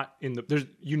not in the.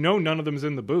 None of them's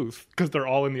in the booth because they're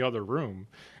all in the other room.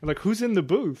 And like, who's in the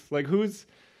booth? Like, who's?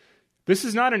 This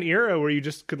is not an era where you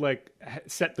just could like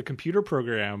set the computer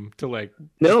program to like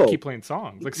keep playing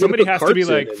songs. Like, somebody has to be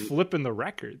like flipping the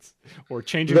records or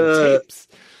changing the tapes.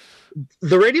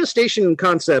 The radio station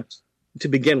concept, to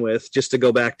begin with, just to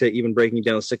go back to even breaking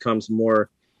down sitcoms more,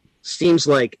 seems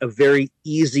like a very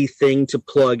easy thing to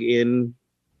plug in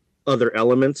other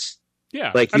elements.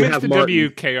 Yeah. Like you have the Martin.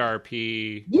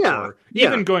 WKRP. Yeah.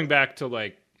 Even going back to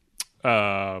like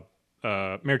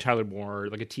Mary Tyler Moore,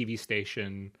 like a TV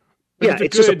station. Like,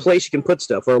 it's just a place you can put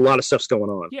stuff where a lot of stuff's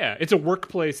going on. Yeah, it's a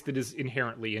workplace that is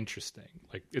inherently interesting.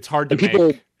 Like, it's hard to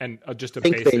make and just a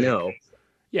think basic. They know.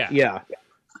 Yeah. Yeah.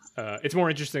 It's more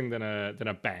interesting than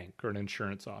a bank or an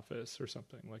insurance office or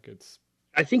something. Like, it's.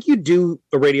 I think you do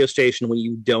a radio station when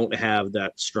you don't have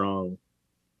that strong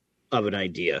of an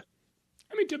idea.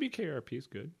 I mean, WKRP is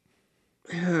good.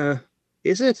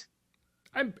 Is it?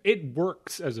 It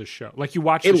works as a show. Like, you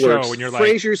watch the show and you're like,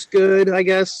 Frasier's good, I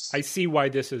guess. I see why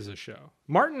this is a show.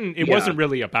 Martin, it wasn't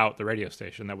really about the radio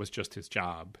station. That was just his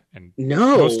job. And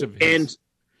most of his... And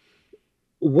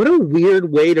what a weird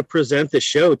way to present the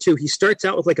show, too. He starts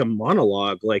out with like a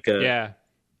monologue, Yeah.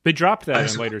 They dropped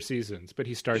that in later seasons, but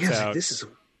he starts out...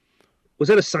 Was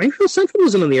that a Seinfeld? Seinfeld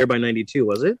wasn't on the air by 92,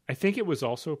 was it? I think it was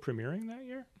also premiering that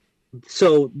year.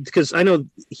 So, because I know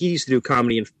he used to do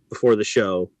comedy before the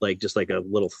show, like just like a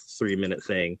little 3-minute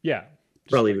thing. Yeah.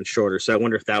 Probably even shorter. So I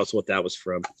wonder if that was what that was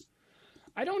from.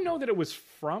 I don't know that it was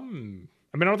from...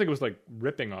 I mean, I don't think it was like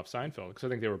ripping off Seinfeld, because I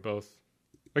think they were both...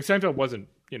 Like, Seinfeld wasn't,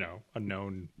 a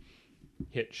known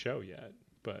hit show yet.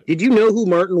 But did you know who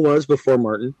Martin was before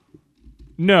Martin?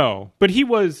 No, but he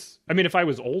was... I mean, if I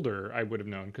was older, I would have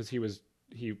known, because he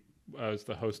was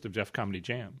the host of Def Comedy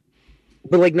Jam.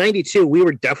 But like 92, we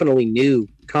were definitely new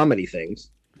comedy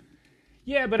things.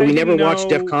 Yeah, but we never watched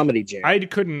Def Comedy Jam. I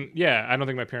couldn't. Yeah, I don't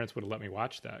think my parents would have let me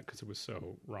watch that because it was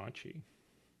so raunchy.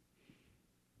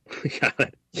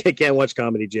 You can't watch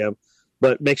Comedy Jam,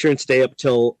 but make sure and stay up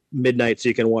till midnight so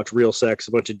you can watch Real Sex,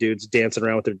 a bunch of dudes dancing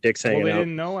around with their dicks hanging out. Well, they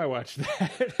didn't know I watched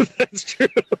that. That's true.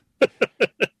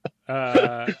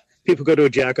 People go to a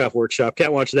jack-off workshop.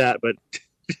 Can't watch that, but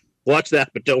watch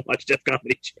that, but don't watch Def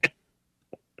Comedy Jam.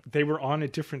 They were on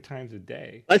at different times of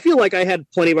day. I feel like I had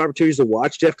plenty of opportunities to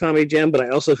watch Def Comedy Jam, but I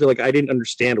also feel like I didn't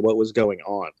understand what was going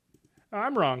on.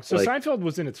 I'm wrong. So Seinfeld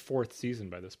was in its 4th season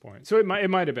by this point. So it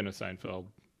might have been a Seinfeld.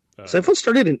 Seinfeld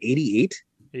started in 88?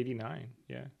 89,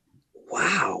 yeah.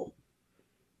 Wow.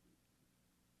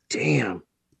 Damn.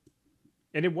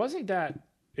 And it wasn't that...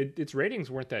 its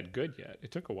ratings weren't that good yet.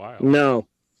 It took a while. No.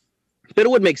 But it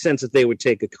would make sense if they would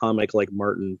take a comic like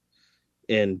Martin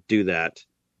and do that.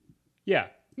 Yeah.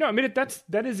 No, I mean,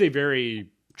 that is a very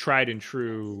tried and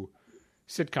true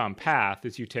sitcom path,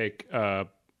 is you take a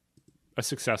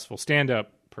successful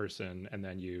stand-up person and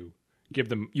then you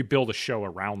build a show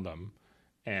around them.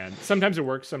 And sometimes it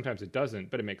works, sometimes it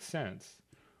doesn't, but it makes sense.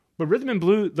 But Rhythm and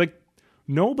Blues, like,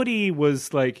 nobody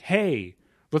was like, hey,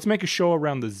 let's make a show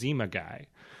around the Zima guy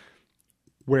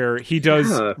where he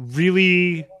does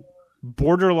really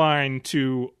borderline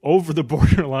to over the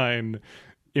borderline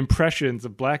impressions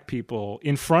of black people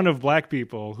in front of black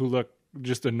people who look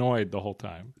just annoyed the whole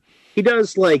time. He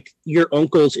does like your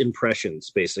uncle's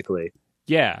impressions, basically.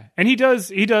 Yeah. And he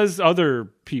does other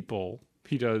people.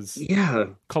 He does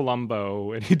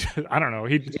Columbo, and he does, I don't know.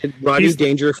 He did Rodney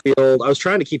Dangerfield. I was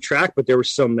trying to keep track, but there were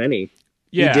so many.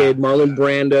 Yeah. He did Marlon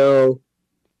Brando.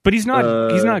 But he's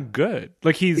not good.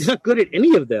 Like he's not good at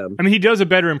any of them. I mean, he does a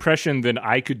better impression than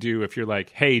I could do if you're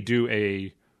like, hey, do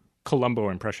a Columbo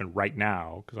impression right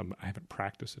now, because I haven't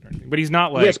practiced it or anything. But he's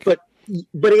not like... Yes, but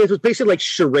it was basically like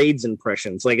charades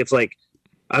impressions. Like, it's like,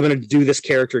 I'm going to do this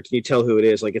character. Can you tell who it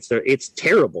is? Like, it's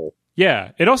terrible.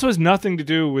 Yeah. It also has nothing to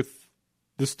do with...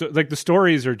 the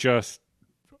stories are just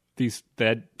these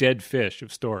dead fish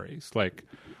of stories. Like,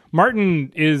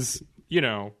 Martin is,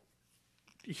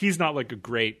 he's not like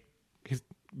his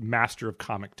master of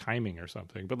comic timing or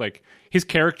something, but like his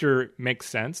character makes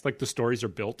sense. Like the stories are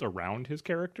built around his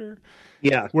character.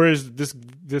 Yeah. Whereas this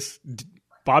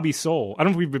Bobby Soul, I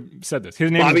don't know if we've said this.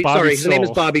 His name is Bobby Soul. His name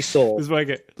is Bobby Soul. This is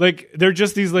like they're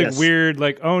just these like weird,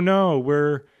 like, oh no,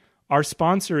 our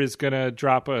sponsor is gonna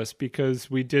drop us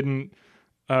because we didn't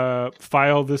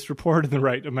file this report in the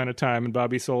right amount of time, and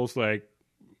Bobby Soul's like,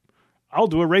 I'll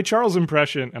do a Ray Charles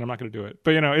impression, and I'm not going to do it.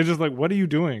 But it's just like, what are you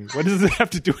doing? What does it have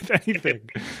to do with anything?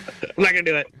 I'm not going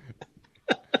to do it.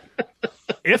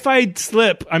 If I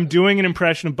slip, I'm doing an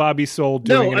impression of Bobby Soul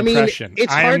doing an impression.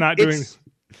 It's hard. I am not doing.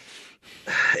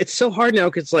 It's so hard now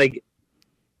because, like,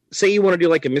 say you want to do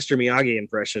like a Mr. Miyagi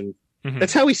impression. Mm-hmm.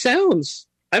 That's how he sounds.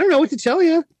 I don't know what to tell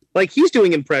you. Like, he's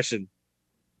doing impression.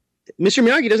 Mr.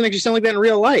 Miyagi doesn't actually sound like that in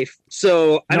real life.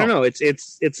 So I don't know.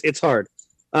 It's hard.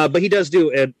 But he does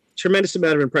do a tremendous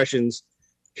amount of impressions.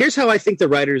 Here's how I think the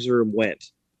writer's room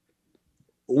went.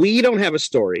 We don't have a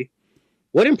story.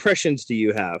 What impressions do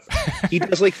you have? He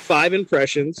does like 5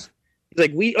 impressions. He's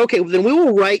like, then we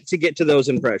will write to get to those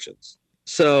impressions.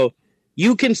 So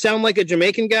you can sound like a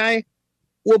Jamaican guy.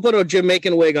 We'll put a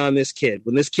Jamaican wig on this kid.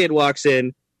 When this kid walks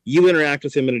in, you interact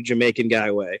with him in a Jamaican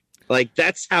guy way. Like,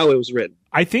 that's how it was written.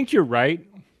 I think you're right,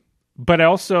 but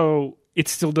also it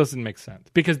still doesn't make sense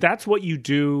because that's what you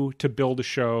do to build a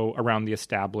show around the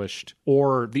established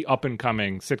or the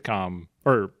up-and-coming sitcom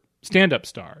or stand-up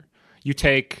star. You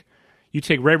take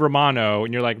Ray Romano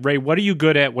and you're like, Ray, what are you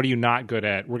good at? What are you not good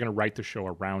at? We're going to write the show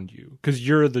around you because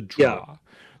you're the draw.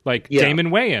 Yeah.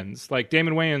 Damon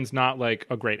Wayans, not like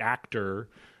a great actor,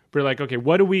 but you're like, okay,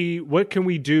 what can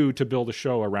we do to build a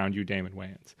show around you, Damon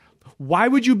Wayans? Why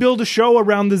would you build a show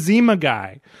around the Zima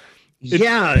guy?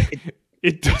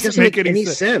 It doesn't make any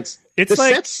sense. The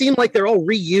sets seem like they're all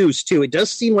reused too. It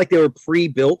does seem like they were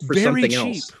pre-built for something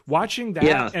cheap. Else. Watching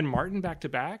that and Martin back to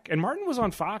back, and Martin was on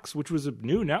Fox, which was a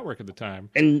new network at the time,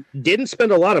 and didn't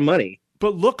spend a lot of money,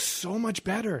 but looks so much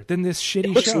better than this shitty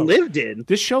it looks show. Lived in.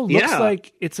 This show looks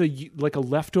like it's a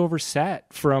leftover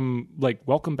set from like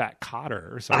Welcome Back,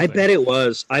 Kotter or something. I bet it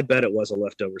was a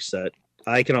leftover set.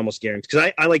 I can almost guarantee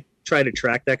because I like try to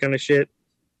track that kind of shit,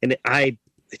 and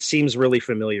it seems really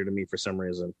familiar to me for some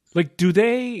reason. Like, do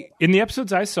they in the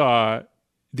episodes I saw,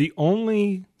 the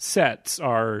only sets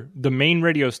are the main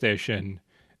radio station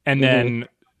and then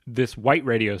this white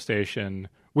radio station,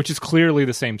 which is clearly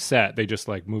the same set. They just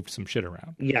like moved some shit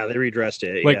around. Yeah, they redressed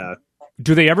it. Like, yeah.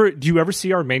 Do you ever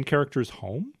see our main character's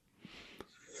home?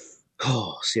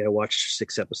 Oh, see, I watched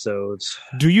 6 episodes.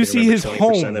 Do you see his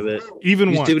home? Of it.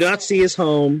 Even once? Do not see his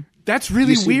home. That's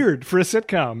really weird for a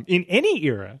sitcom in any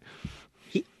era.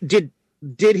 Did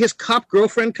his cop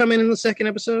girlfriend come in the second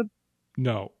episode?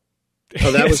 No.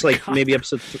 Oh, that was like maybe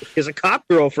episode 3. He has a cop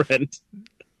girlfriend.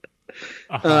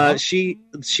 Uh-huh.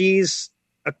 She's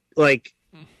like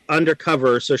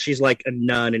undercover, so she's like a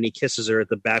nun, and he kisses her at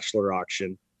the bachelor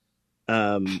auction.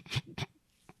 I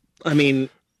mean,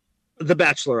 the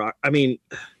bachelor. I mean,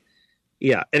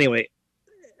 yeah. Anyway,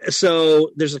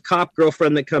 so there's a cop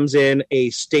girlfriend that comes in. A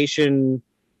station,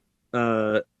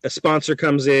 a sponsor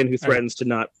comes in who threatens to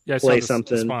not play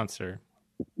something. Sponsor.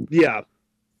 Yeah,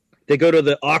 they go to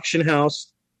the auction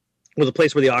house, or the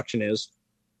place where the auction is.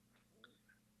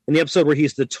 In the episode where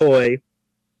he's the toy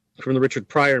from the Richard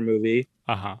Pryor movie,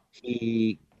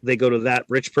 they go to that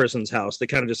rich person's house. That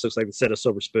kind of just looks like a set of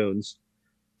silver spoons.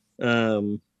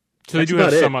 So they do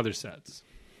have some other sets.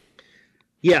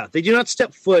 Yeah, they do not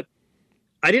step foot.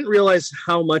 I didn't realize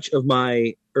how much of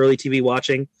my early TV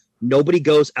watching, nobody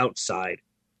goes outside.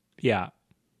 Yeah.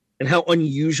 And how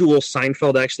unusual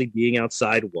Seinfeld actually being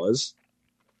outside was.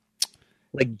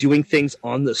 Like doing things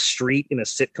on the street in a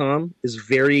sitcom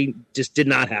just did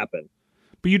not happen.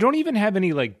 But you don't even have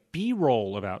any like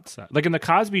B-roll of outside. Like in the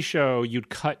Cosby Show, you'd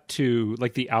cut to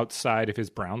like the outside of his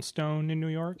brownstone in New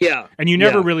York. Yeah. And you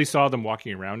never really saw them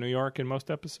walking around New York in most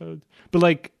episodes. But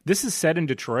like this is set in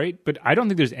Detroit, but I don't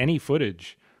think there's any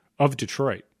footage of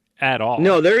Detroit at all.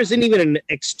 No, there isn't even an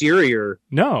exterior.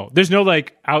 No, there's no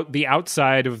like the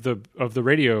outside of the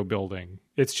radio building.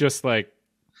 It's just like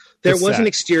there was an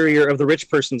exterior of the rich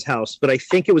person's house, but I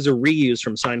think it was a reuse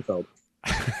from Seinfeld.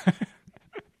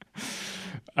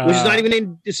 Which is not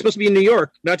even it's supposed to be in New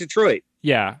York, not Detroit.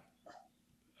 Yeah.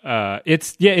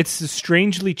 It's a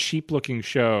strangely cheap looking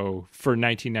show for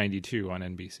 1992 on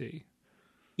NBC.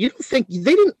 You don't think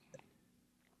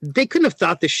they couldn't have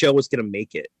thought this show was going to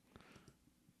make it.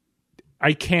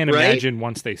 I can't imagine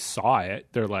once they saw it,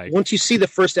 they're like, once you see the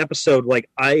first episode, like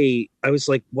I was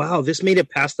like, wow, this made it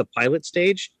past the pilot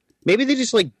stage. Maybe they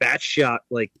just like batch shot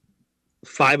like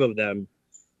 5 of them.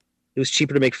 It was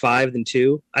cheaper to make 5 than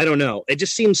 2. I don't know. It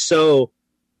just seems so.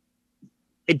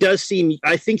 It does seem.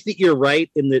 I think that you're right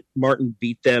in that Martin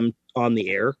beat them on the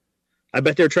air. I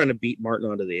bet they're trying to beat Martin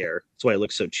onto the air. That's why it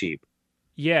looks so cheap.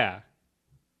 Yeah.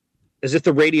 As if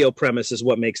the radio premise is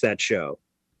what makes that show.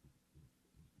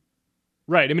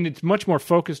 Right. I mean, it's much more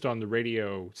focused on the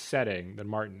radio setting than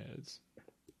Martin is.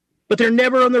 But they're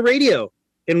never on the radio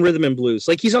in Rhythm and Blues.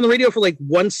 Like he's on the radio for like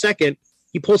 1 second.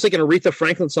 He pulls like an Aretha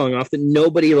Franklin song off that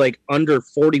nobody like under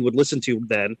 40 would listen to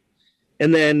then.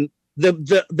 And then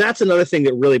that's another thing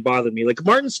that really bothered me. Like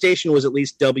Martin's station was at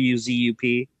least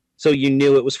WZUP. So you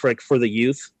knew it was for the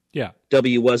youth. Yeah.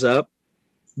 W was up.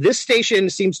 This station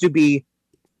seems to be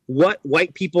what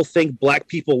white people think black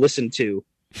people listen to,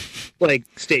 like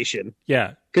station.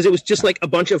 Yeah. Because it was just like a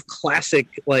bunch of classic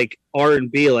like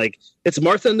R&B. Like it's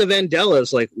Martha and the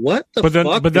Vandellas. Like what the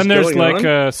fuck? But then there's like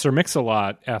a Sir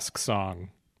Mix-a-Lot-esque song.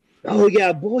 Oh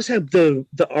yeah, what was that?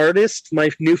 The artist, my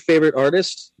new favorite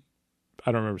artist.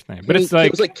 I don't remember his name, but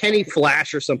it was like Kenny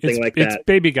Flash or something like that. It's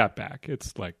Baby Got Back.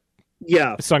 It's like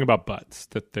a song about butts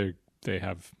that they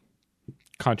have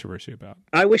controversy about.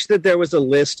 I wish that there was a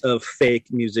list of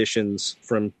fake musicians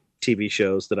from TV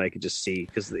shows that I could just see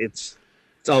because it's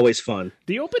always fun.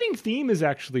 The opening theme is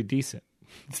actually decent.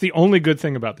 It's the only good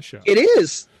thing about the show. It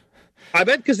is. I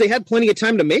bet because they had plenty of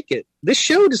time to make it. This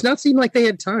show does not seem like they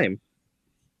had time.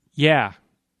 Yeah.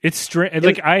 It's strange.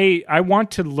 Like I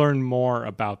want to learn more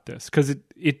about this because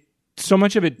it so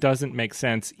much of it doesn't make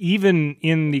sense, even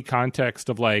in the context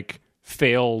of like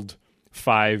failed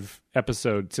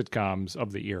 5-episode sitcoms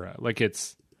of the era. Like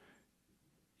it's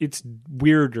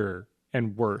weirder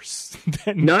and worse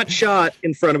than not shot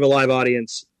in front of a live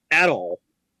audience at all.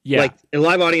 Yeah. Like a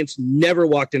live audience never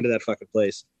walked into that fucking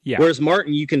place. Yeah. Whereas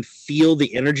Martin, you can feel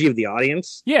the energy of the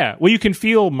audience. Yeah. Well, you can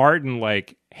feel Martin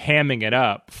like hamming it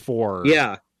up for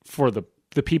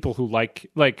the people who like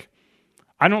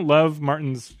I don't love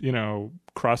Martin's,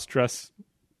 cross-dress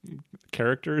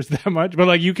characters that much, but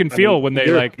like you can feel when they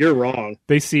you're wrong.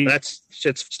 They see that's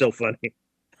shit's still funny.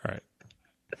 All right.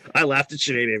 I laughed at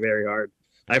Sinead very hard.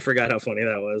 I forgot how funny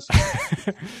that was.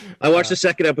 I watched the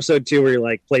second episode too, where he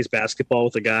like plays basketball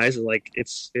with the guys, and like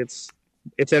it's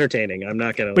entertaining. I'm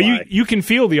not gonna. But lie. you can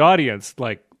feel the audience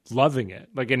like loving it,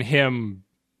 like in him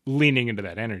leaning into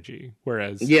that energy.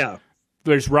 Whereas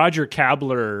there's Roger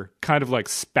Kabler kind of like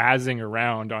spazzing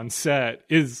around on set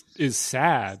is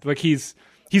sad. Like he's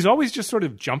always just sort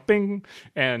of jumping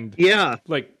and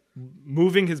like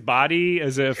moving his body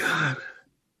as if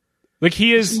like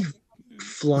he is.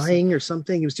 flying or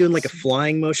something. He was doing like a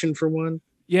flying motion for one.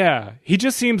 Yeah, he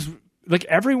just seems like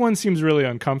everyone seems really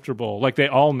uncomfortable. Like they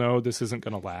all know this isn't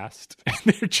going to last, and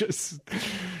they're just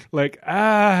like,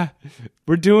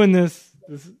 we're doing this.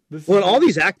 Well, all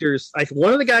these actors,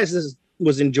 one of the guys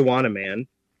was in Joanna Man.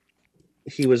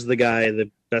 He was the guy,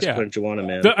 the best part of Joanna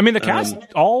Man. The cast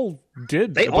all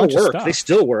did. They all work. They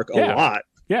still work a lot.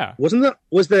 Yeah. Was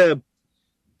the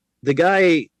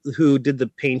guy who did the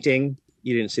painting?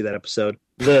 You didn't see that episode.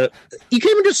 You can't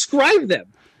even describe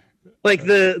them. Like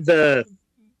the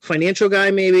financial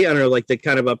guy, maybe, I don't know, like the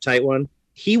kind of uptight one.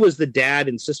 He was the dad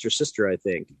in Sister, I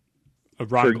think.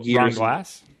 Ron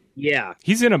Glass? Yeah.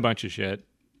 He's in a bunch of shit.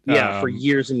 Yeah, for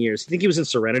years and years. I think he was in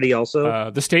Serenity also.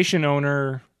 The station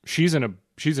owner, she's in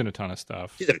a ton of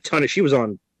stuff. She was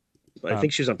on, I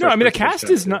think she was on. No, I mean, the cast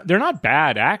is not, they're not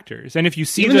bad actors. And if you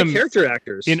see even them the character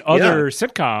actors in other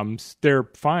sitcoms, they're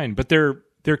fine. But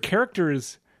their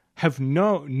characters have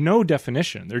no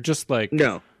definition. They're just like,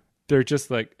 they're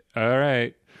just like, all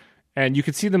right. And you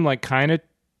can see them like kind of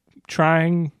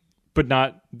trying, but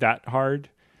not that hard.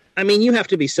 I mean, you have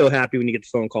to be so happy when you get the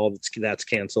phone call that's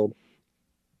canceled.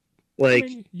 Like, I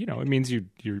mean, it means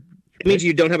you're it means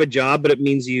you don't have a job, but it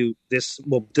means this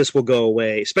will go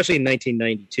away, especially in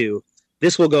 1992.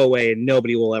 This will go away and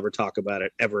nobody will ever talk about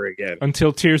it ever again.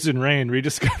 Until Tears in Rain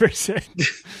rediscovers it.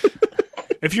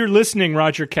 If you're listening,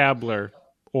 Roger Kabler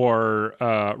or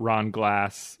Ron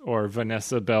Glass or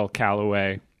Vanessa Bell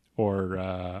Calloway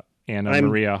or Anna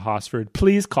Maria Hosford,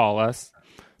 please call us.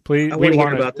 Please, I want to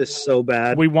hear about this so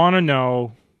bad. We want to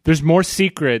know. There's more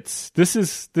secrets. This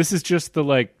is just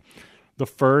the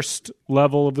first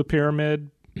level of the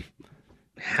pyramid.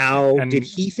 How did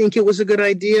he think it was a good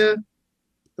idea?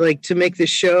 Like, to make this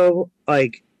show?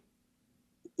 Like,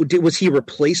 was he a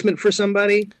replacement for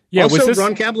somebody? Yeah. Also,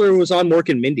 Ron Kabler was on Mork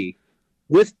and Mindy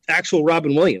with actual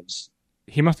Robin Williams.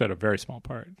 He must have had a very small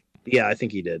part. Yeah, I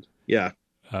think he did. Yeah.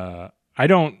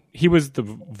 He was the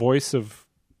voice of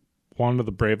one of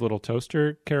the Brave Little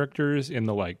Toaster characters in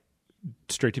the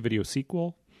straight to video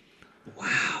sequel.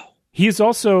 Wow. He is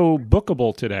also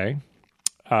bookable today.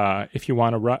 If you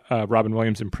want a Robin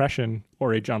Williams impression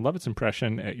or a John Lovitz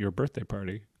impression at your birthday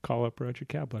party, call up Roger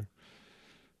Kabler.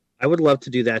 I would love to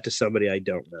do that to somebody I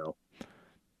don't know.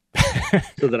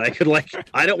 So that I could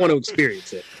I don't want to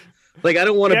experience it. Like, I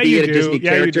don't want to be at a Disney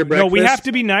character breakfast. No, we have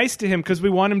to be nice to him because we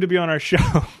want him to be on our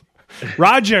show.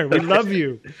 Roger, we love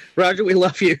you. Roger, we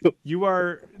love you.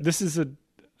 This is a...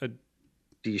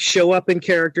 Do you show up in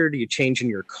character? Do you change in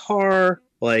your car?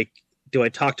 Like, do I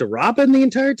talk to Robin the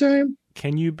entire time?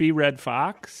 Can you be Red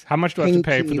Fox? How much do I have to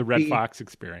pay for the Red Fox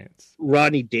experience?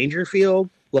 Rodney Dangerfield?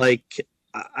 Like,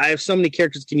 I have so many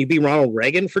characters. Can you be Ronald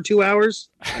Reagan for 2 hours?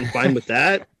 I'm fine with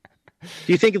that.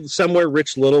 Do you think somewhere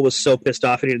Rich Little was so pissed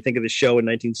off he didn't think of the show in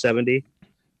 1970?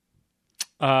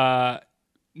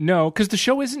 No, because the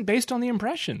show isn't based on the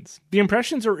impressions. The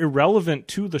impressions are irrelevant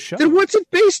to the show. Then what's it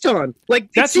based on?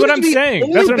 That's what I'm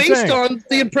saying. That's what I'm saying. Based on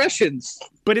the impressions.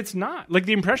 But it's not.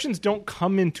 The impressions don't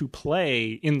come into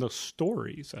play in the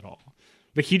stories at all.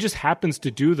 He just happens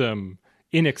to do them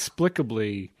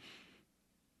inexplicably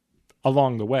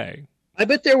along the way. I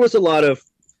bet there was a lot of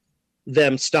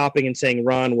them stopping and saying,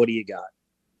 Ron, what do you got?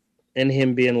 And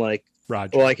him being like,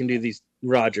 Roger. Oh, I can do these.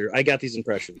 Roger, I got these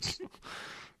impressions.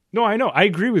 No, I know. I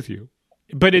agree with you.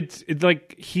 But it's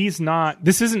he's not...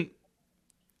 This isn't...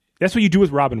 That's what you do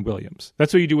with Robin Williams.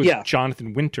 That's what you do with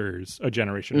Jonathan Winters a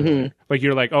generation earlier.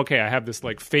 You're like, okay, I have this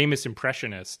famous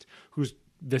impressionist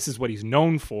this is what he's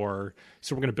known for,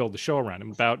 so we're going to build the show around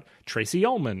him about Tracy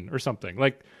Ullman or something.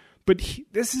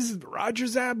 This is Roger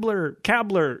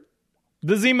Kabler,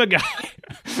 the Zima guy.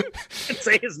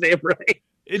 Say his name right.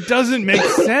 It doesn't make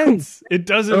sense. It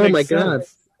doesn't make sense. Oh my God.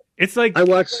 It's like... I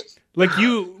watched...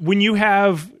 when you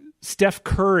have Steph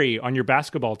Curry on your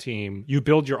basketball team, you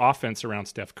build your offense around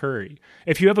Steph Curry.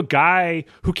 If you have a guy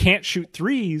who can't shoot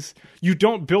threes, you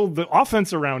don't build the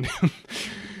offense around him.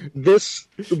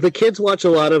 The kids watch a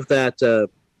lot of that,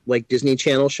 Disney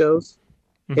Channel shows,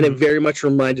 and it very much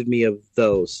reminded me of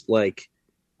those.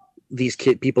 These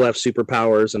people have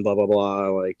superpowers and blah blah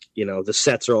blah. The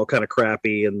sets are all kind of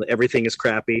crappy and everything is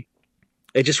crappy.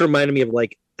 It just reminded me of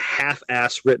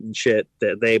half-ass written shit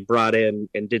that they brought in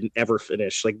and didn't ever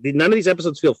finish. None of these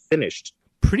episodes feel finished.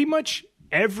 Pretty much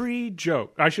every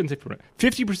joke, I shouldn't say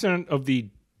 50% of the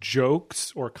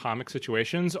jokes or comic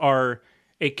situations are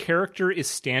a character is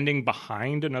standing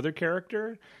behind another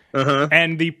character,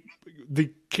 and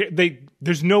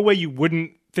there's no way you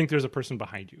wouldn't think there's a person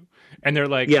behind you, and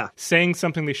they're saying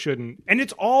something they shouldn't, and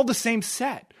it's all the same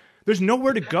set. There's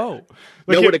nowhere to go.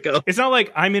 Nowhere to go. It's not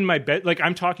like I'm in my bed. Like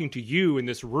I'm talking to you in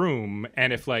this room,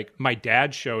 and if like my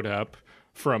dad showed up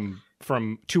from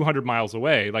 200 miles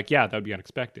away, like yeah, that would be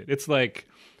unexpected. It's like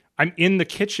I'm in the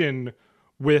kitchen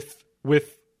with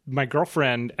my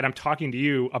girlfriend, and I'm talking to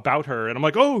you about her, and I'm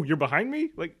like, oh, you're behind me?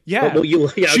 Like, yeah,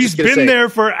 she's been there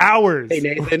for hours. Hey,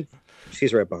 Nathan,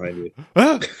 she's right behind you.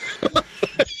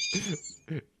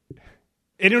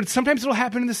 And sometimes it'll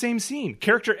happen in the same scene.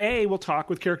 Character A will talk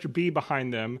with character B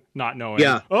behind them, not knowing.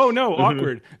 Yeah. Oh, no,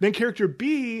 awkward. Then character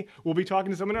B will be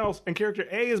talking to someone else, and character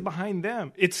A is behind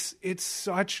them. It's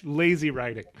such lazy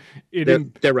writing.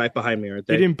 They're right behind me, aren't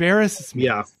they? It embarrasses me.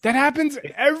 Yeah. That happens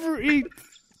every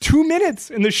 2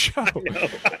 minutes in the show.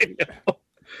 I know.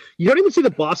 You don't even see the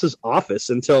boss's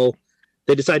office until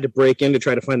they decide to break in to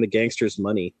try to find the gangster's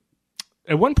money.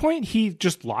 At one point, he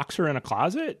just locks her in a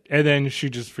closet, and then she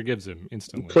just forgives him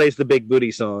instantly. Plays the Big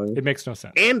Booty song. It makes no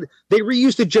sense. And they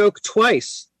reused the joke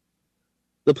twice.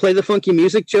 The Play the Funky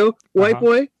Music joke, white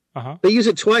boy. They use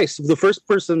it twice. The first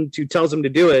person who tells him to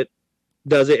do it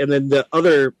does it, and then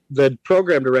the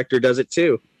program director does it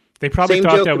too. They probably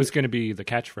thought that was going to be the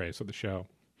catchphrase of the show.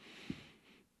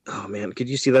 Oh, man. Could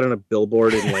you see that on a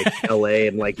billboard in like L.A.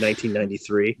 in like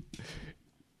 1993?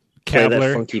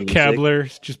 Cabler's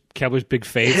big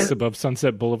face above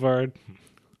Sunset Boulevard.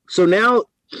 So now,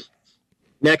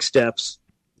 next steps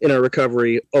in our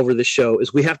recovery over the show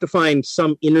is we have to find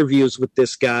some interviews with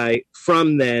this guy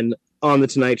from then on the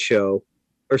Tonight Show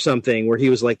or something where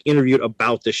he was like interviewed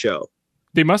about the show.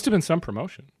 There must have been some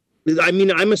promotion. I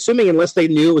mean, I'm assuming unless they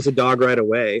knew it was a dog right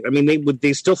away. I mean,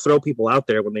 they still throw people out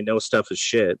there when they know stuff is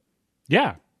shit.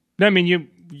 Yeah. I mean,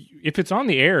 if it's on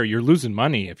the air, you're losing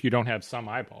money if you don't have some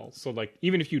eyeballs. So, like,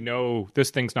 even if you know this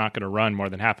thing's not going to run more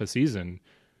than half a season,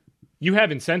 you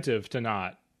have incentive to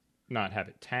not have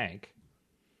it tank.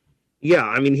 Yeah,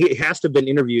 I mean, he has to have been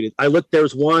interviewed. I looked. There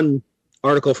was one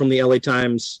article from the LA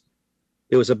Times.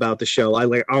 It was about the show.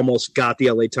 I almost got the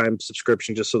LA Times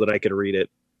subscription just so that I could read it.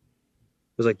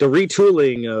 It was like the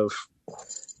retooling of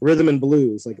rhythm and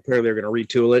blues. Like apparently they're going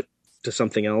to retool it to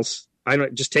something else. I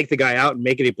don't just take the guy out and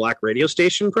make it a black radio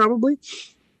station. Probably.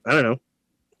 I don't know.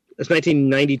 It's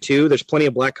 1992. There's plenty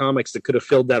of black comics that could have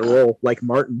filled that role, like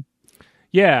Martin.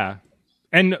 Yeah,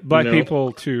 and black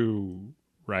people to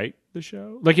write the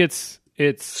show. Like it's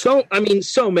so. I mean,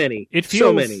 so many. It feels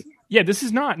so many. Yeah, this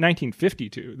is not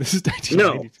 1952. This is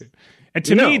 1992. No. And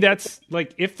to me, that's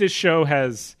like if this show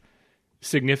has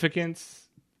significance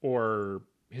or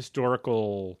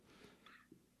historical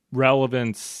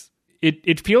relevance,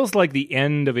 it feels like the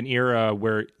end of an era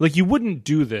where like you wouldn't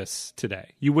do this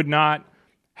today. You would not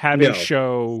have a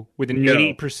show with an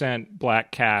 80%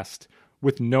 black cast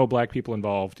with no black people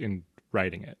involved in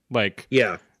writing it. Like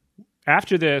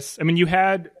after this, I mean, you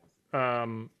had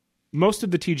most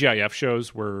of the TGIF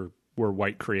shows were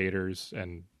white creators,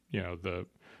 and you know the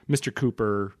Mr.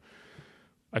 Cooper,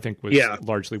 I think was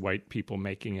largely white people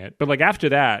making it. But like after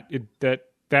that,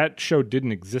 that show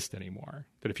didn't exist anymore.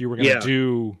 That if you were going to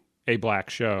do a black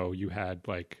show, you had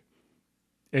like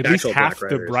at least half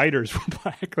the writers were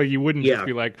black. Like you wouldn't just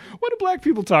be like, "What do black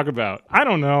people talk about?" I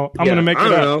don't know. I'm going to make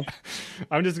it up.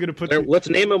 I'm just going to put. Let's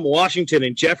name them Washington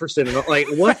and Jefferson and like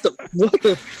what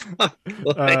the fuck.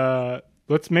 Like,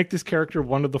 let's make this character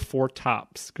one of the four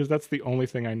tops, because that's the only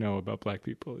thing I know about black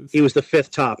people. He was the fifth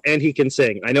top, and he can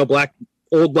sing. I know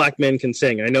old black men can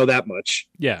sing. I know that much.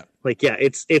 Yeah, like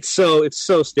it's so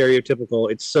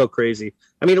stereotypical. It's so crazy.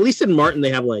 I mean, at least in Martin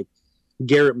they have like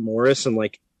Garrett Morris and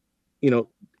like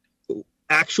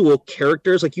actual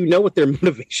characters. Like what their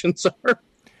motivations are.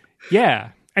 Yeah,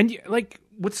 and like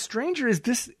what's stranger is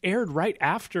this aired right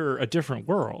after A Different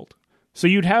World, so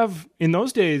you'd have in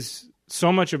those days.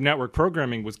 So much of network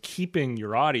programming was keeping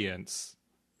your audience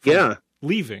from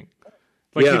leaving.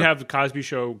 Like you'd have the Cosby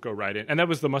Show go right in. And that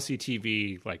was the must-see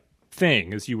TV like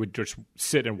thing, is you would just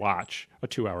sit and watch a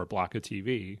 2-hour block of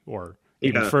TV, or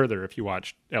even further if you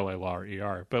watched LA Law or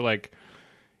ER. But like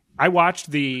I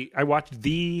watched the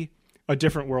A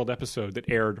Different World episode that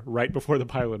aired right before the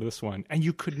pilot of this one, and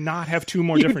you could not have two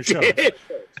more different shows.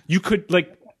 You could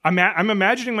like I'm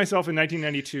imagining myself in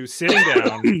 1992 sitting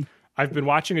down. I've been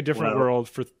watching A Different World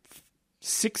for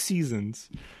 6 seasons.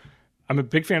 I'm a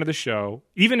big fan of the show.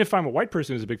 Even if I'm a white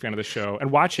person who's a big fan of the show, and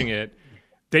watching it,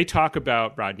 they talk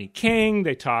about Rodney King.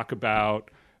 They talk about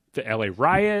the LA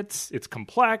riots. It's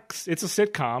complex. It's a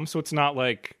sitcom, so it's not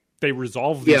like they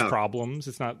resolve these problems.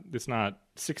 It's not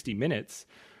 60 Minutes.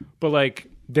 But like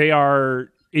they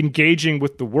are engaging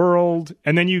with the world,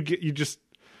 and then you just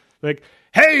like,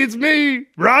 hey, it's me,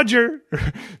 Roger.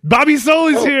 Bobby Soul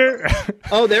is here.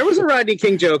 There was a Rodney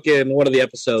King joke in one of the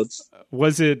episodes.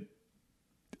 Was it?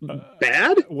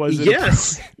 bad? Was it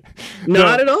yes.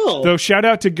 Not at all. Though shout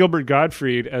out to Gilbert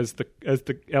Gottfried as the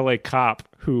LA cop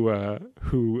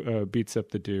who beats up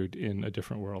the dude in A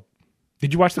Different World.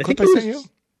 Did you watch the clip I sent you?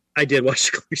 I did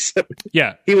watch the clip.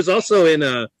 Yeah. He was also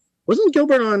in wasn't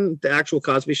Gilbert on the actual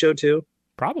Cosby Show too?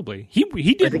 Probably.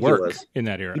 He did work in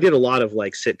that era. He did a lot of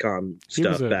like sitcom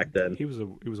stuff back then. He was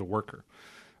a worker.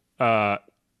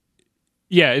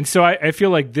 Yeah, and so I feel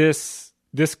like this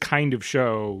kind of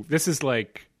show, this is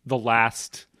like the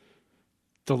last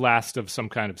of some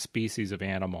kind of species of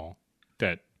animal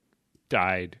that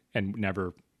died and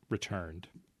never returned.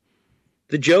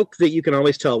 The joke that you can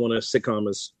always tell when a sitcom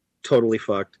is totally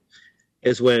fucked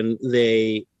is when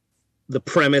the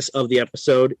premise of the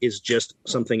episode is just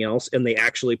something else and they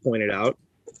actually point it out.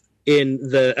 In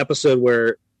the episode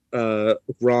where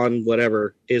Ron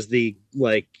whatever is the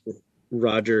like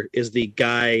Roger is the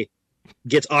guy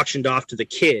gets auctioned off to the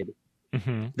kid.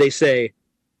 Mm-hmm. They say,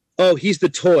 "Oh, he's the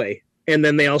toy." And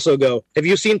then they also go, "Have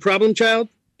you seen Problem Child?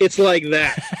 It's like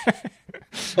that."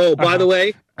 Oh, by the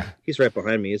way, he's right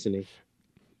behind me, isn't he?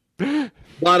 A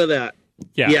lot of that.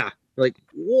 Yeah. Like,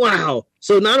 wow.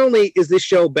 So not only is this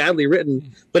show badly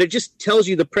written, but it just tells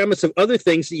you the premise of other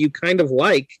things that you kind of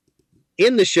like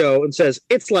in the show and says,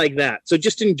 it's like that. So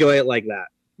just enjoy it like that.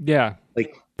 Yeah.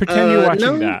 Like pretend you're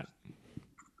watching that.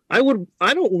 I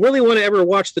don't really want to ever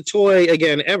watch The Toy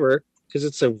again ever because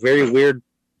it's a very weird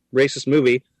racist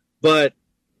movie, but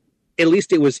at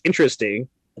least it was interesting.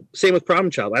 Same with Problem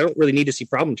Child. I don't really need to see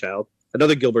Problem Child.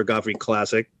 Another Gilbert Gottfried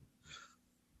classic.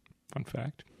 Fun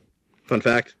fact.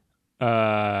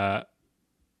 I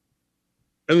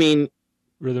mean,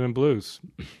 Rhythm and Blues.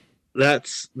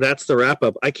 That's the wrap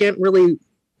up. I can't really.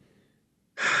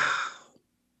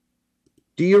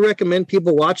 Do you recommend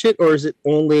people watch it, or is it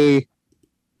only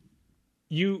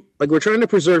like we're trying to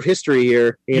preserve history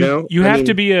here? You know, you have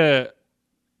to be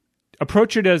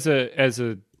approach it as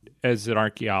an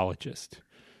archaeologist,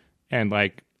 and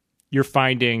like you're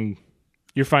finding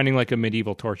like a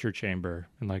medieval torture chamber,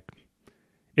 and like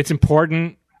it's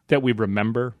important that we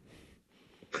remember,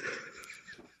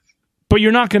 but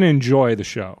you're not going to enjoy the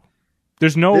show.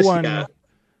 There's no one. Yeah.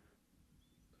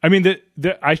 I mean,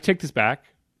 I take this back.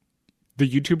 The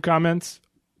YouTube comments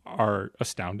are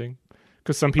astounding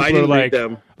because some people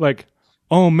are like,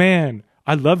 "Oh man,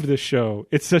 I loved this show.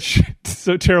 It's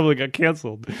so terrible it got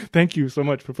canceled. Thank you so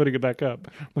much for putting it back up."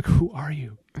 I'm like, who are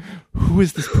you? Who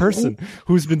is this person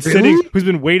who's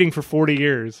been waiting for 40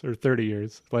 years or 30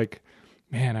 years? Like,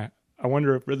 man, I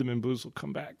wonder if Rhythm and Blues will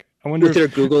come back. I wonder with their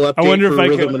Google update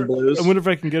Rhythm and Blues. I wonder if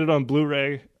I can get it on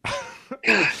Blu-ray.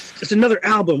 It's another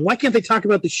album. Why can't they talk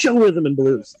about the show Rhythm and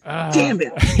Blues? Damn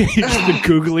it. You've been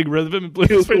Googling Rhythm and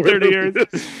Blues for 30 years.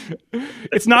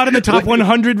 It's not in the top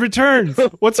 100 returns.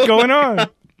 What's going on?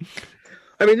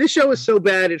 I mean, this show is so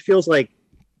bad, it feels like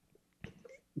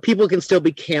people can still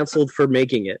be canceled for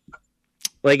making it.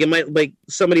 Like it might, like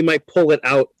somebody might pull it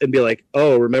out and be like,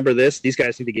 "Oh, remember this? These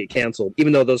guys need to get canceled,"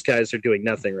 even though those guys are doing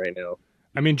nothing right now.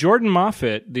 I mean, Jordan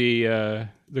Moffat, the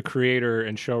creator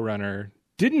and showrunner,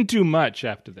 didn't do much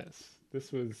after this.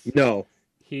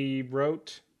 He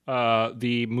wrote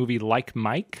the movie Like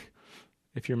Mike,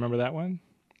 if you remember that one.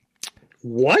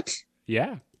 What?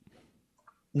 Yeah.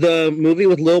 The movie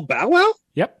with Lil Bow Wow?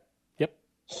 Yep.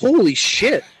 Holy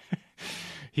shit.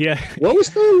 Yeah. What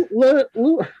was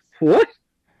the... What?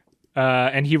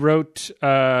 And he wrote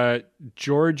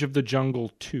George of the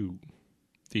Jungle 2,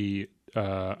 the,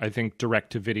 I think,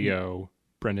 direct-to-video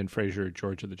Brendan Fraser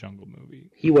George of the Jungle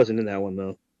movie. He wasn't in that one,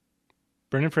 though.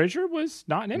 Brendan Fraser was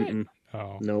not in it?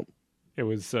 Oh. Nope. It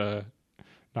was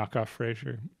knockoff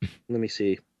Fraser. Let me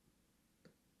see.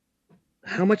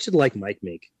 How much did Like Mike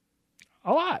make?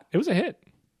 A lot. It was a hit.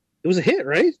 It was a hit,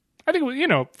 right? I think it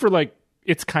was, for like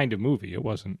its kind of movie. It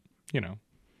wasn't,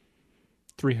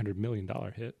 $300 million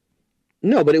hit.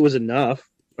 No, but it was enough.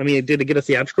 I mean, did it get a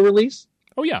theatrical release?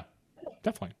 Oh, yeah.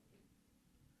 Definitely.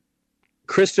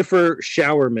 Christopher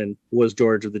Showerman was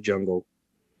George of the Jungle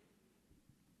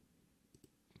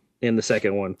in the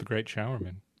second one. The Great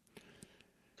Showerman.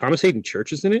 Thomas Hayden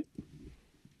Church is in it?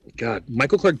 God,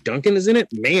 Michael Clark Duncan is in it?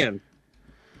 Man.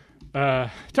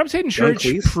 Thomas Hayden Church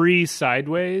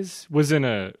pre-Sideways was in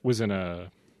the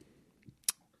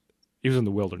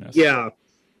wilderness. Yeah.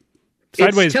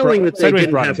 Sideways, it's telling that they Sideways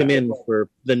didn't have him in for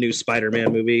the new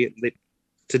Spider-Man movie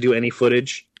to do any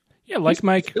footage. Yeah, Like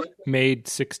Mike made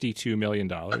 $62 million,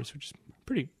 which is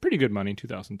pretty good money in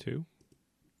 2002.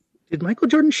 Did Michael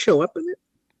Jordan show up in it?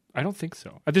 I don't think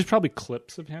so. There's probably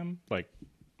clips of him, like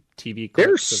TV clips.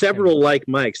 There are several Like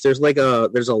Mikes. There's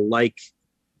there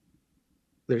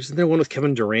one with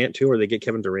Kevin Durant too, where they get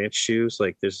Kevin Durant's shoes.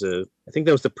 Like I think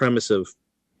that was the premise of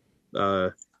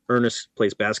Ernest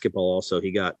plays basketball. Also,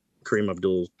 he got Kareem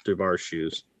Abdul-Jabbar's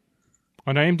shoes.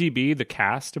 On IMDb, the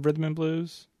cast of Rhythm and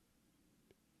Blues,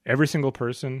 every single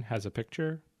person has a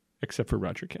picture except for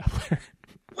Roger Kapler.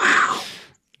 Wow.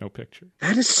 No picture.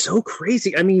 That is so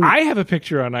crazy. I mean, I have a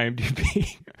picture on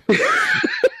IMDb.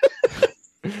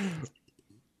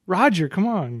 Roger, come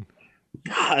on.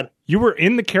 God. You were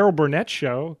in the Carol Burnett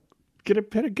show. Get a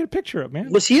picture up,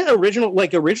 man. Was he an original one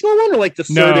or like the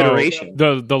third iteration?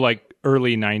 The like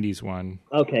early 90s one.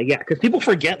 Okay, yeah, because people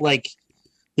forget like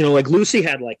Lucy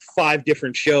had like 5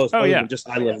 different shows. Oh, yeah. Just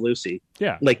I Love Lucy.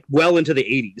 Yeah. Like well into the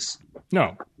 80s.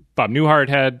 No. Bob Newhart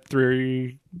had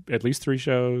at least 3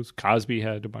 shows. Cosby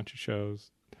had a bunch of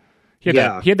shows. He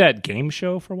had that game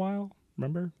show for a while,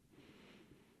 remember?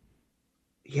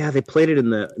 Yeah, they played it in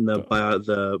the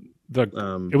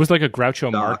it was like a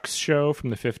Groucho Marx show from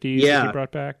the 50s that he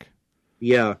brought back.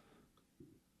 Yeah.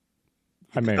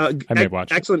 I may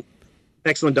watch it.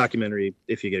 Excellent documentary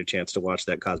if you get a chance to watch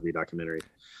that Cosby documentary.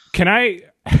 Can I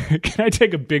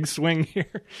take a big swing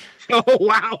here? Oh,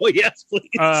 wow. Yes, please.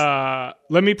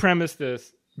 Let me premise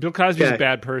this. Bill Cosby is a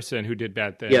bad person who did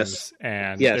bad things. Yes.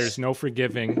 And there's no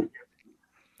forgiving.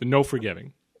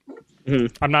 Mm-hmm.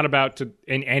 I'm not about to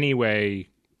in any way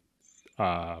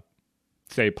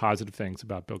say positive things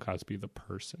about Bill Cosby, the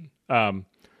person.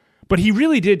 But he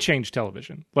really did change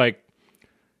television. Like,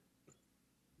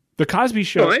 the Cosby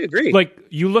Show. Oh, I agree. Like,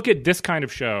 you look at this kind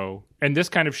of show, and this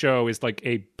kind of show is like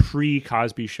a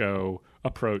pre-Cosby Show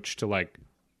approach to like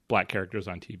black characters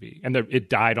on TV. And it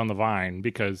died on the vine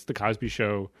because the Cosby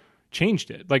Show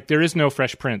changed it. Like, there is no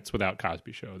Fresh Prince without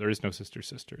Cosby Show. There is no Sister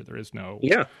Sister. There is no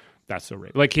That's So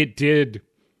Rape. Like, it did,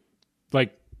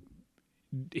 like,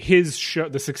 his show,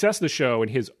 the success of the show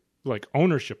and his like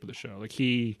ownership of the show. Like,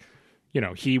 he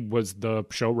was the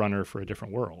showrunner for A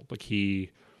Different World. Like, he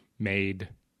made,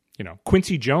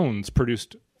 Quincy Jones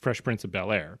produced Fresh Prince of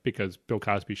Bel-Air because Bill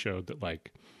Cosby showed that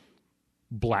like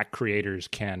black creators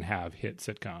can have hit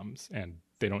sitcoms and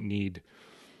they don't need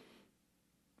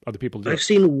other people to do it. I've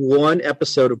seen one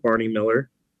episode of Barney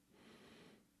Miller.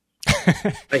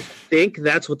 I think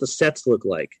that's what the sets look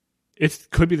like. It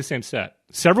could be the same set.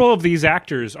 Several of these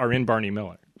actors are in Barney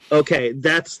Miller. Okay,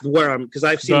 that's where because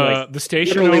I've seen the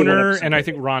station owner, and I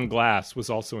think Ron Glass was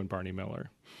also in Barney Miller.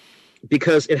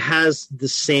 Because it has the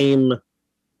same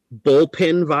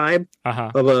bullpen vibe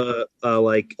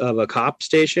of a cop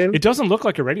station. It doesn't look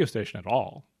like a radio station at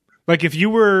all. Like, if you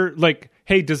were like,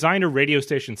 hey, design a radio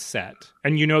station set,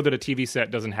 and you know that a TV set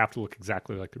doesn't have to look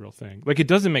exactly like the real thing. Like, it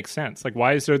doesn't make sense. Like,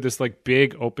 why is there this like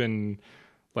big open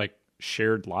like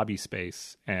shared lobby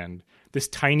space and this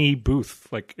tiny booth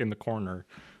like in the corner?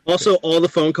 Also, all the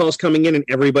phone calls coming in and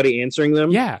everybody answering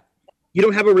them. Yeah. You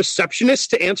don't have a receptionist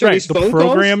to answer these phone calls? The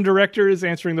program director is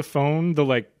answering the phone. The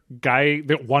like guy,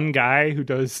 the one guy who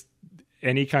does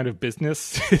any kind of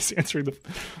business is answering the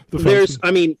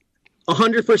phone.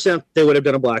 100% they would have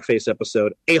done a blackface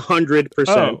episode. 100%.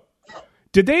 Oh.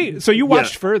 Did they? So you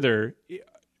watched further.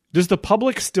 Does the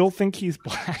public still think he's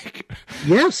black?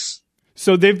 Yes.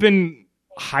 So they've been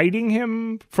hiding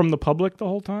him from the public the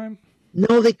whole time?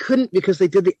 No, they couldn't because they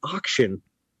did the auction.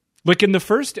 Like, in the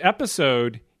first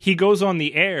episode, he goes on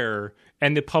the air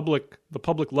and the public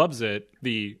loves it,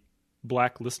 the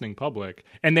black listening public,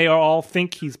 and they all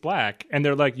think he's black, and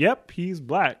they're like, yep, he's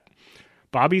black.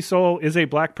 Bobby Soul is a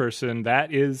black person.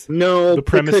 That is the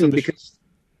premise of the because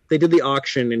they did the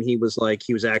auction and he was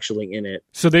actually in it.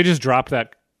 So they just dropped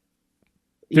that.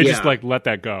 They just like let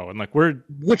that go and like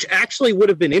which actually would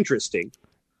have been interesting.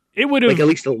 It would have like at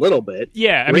least a little bit.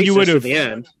 Yeah, I mean, you would have. The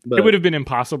end, but it would have been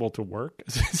impossible to work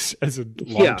as a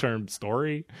long-term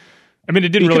story. I mean, it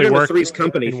didn't really work Three's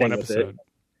Company in one episode.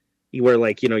 Where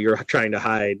like you're trying to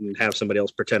hide and have somebody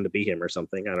else pretend to be him or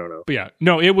something. I don't know. But yeah,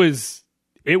 no, it was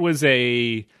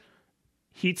a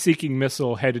heat-seeking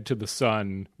missile headed to the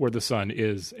sun, where the sun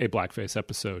is a blackface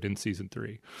episode in season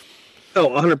 3. Oh,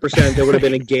 100%. There would have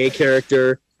been a gay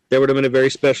character. There would have been a very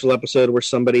special episode where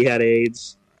somebody had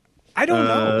AIDS. I don't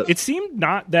know. It seemed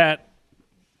not that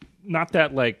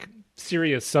like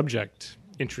serious subject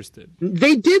interested.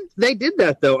 They did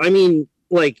that though. I mean,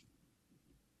 like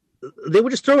they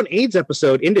would just throw an AIDS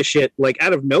episode into shit like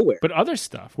out of nowhere. But other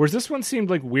stuff, whereas this one seemed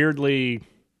like weirdly,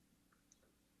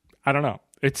 I don't know.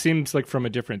 It seems like from a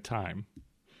different time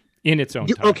in its own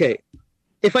time. Okay.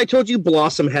 If I told you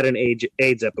Blossom had an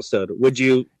AIDS episode, would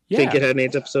you think it had an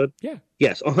AIDS episode? Yeah.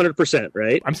 Yes, 100%,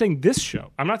 right? I'm saying this show.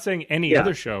 I'm not saying any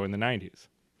other show in the 90s.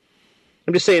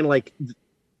 I'm just saying, like,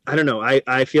 I don't know.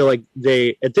 I feel like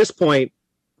they, at this point,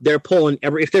 they're pulling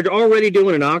if they're already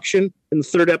doing an auction in the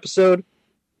 3rd episode,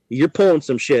 you're pulling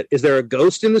some shit. Is there a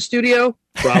ghost in the studio?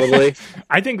 Probably.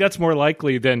 I think that's more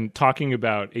likely than talking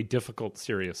about a difficult,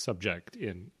 serious subject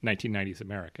in 1990s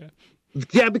America.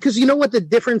 Yeah, because you know what the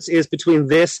difference is between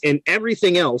this and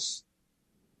everything else?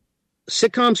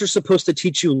 Sitcoms are supposed to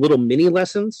teach you little mini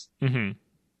lessons. Mm-hmm.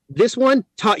 This one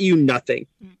taught you nothing.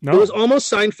 No. It was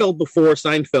almost Seinfeld before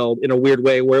Seinfeld in a weird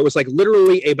way, where it was like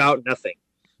literally about nothing.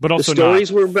 But also the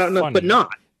stories were about nothing, but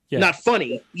not. Yeah. Not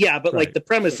funny. Yeah, but like the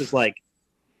premise is like,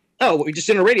 oh, we're just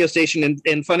in a radio station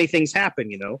and funny things happen,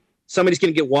 you know? Somebody's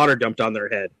going to get water dumped on their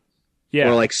head. Yeah.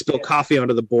 Or like spill coffee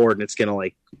onto the board and it's going to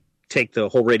like take the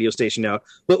whole radio station out.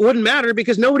 But it wouldn't matter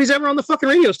because nobody's ever on the fucking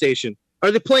radio station.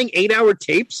 Are they playing 8-hour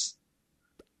tapes?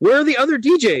 Where are the other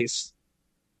DJs?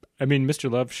 I mean, Mr.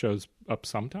 Love shows up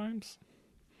sometimes.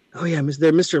 Oh yeah,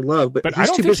 they're Mr. Love, but I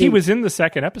don't think he was in the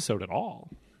second episode at all.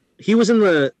 He was in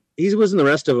the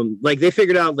rest of them. Like they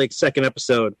figured out like second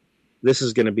episode, this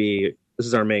is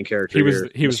our main character. He was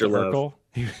Mr. Love. Urkel.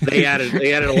 They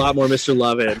added a lot more Mr.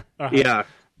 Love in. Uh-huh. Yeah,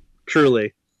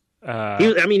 truly.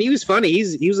 He was funny.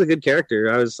 He was a good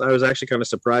character. I was actually kind of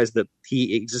surprised that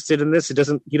he existed in this. He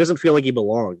doesn't feel like he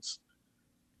belongs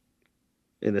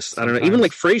in this. Sometimes. I don't know. Even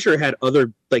like Frasier had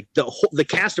other like the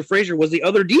cast of Frasier was the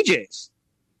other DJs.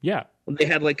 Yeah, they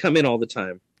had like come in all the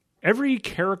time. Every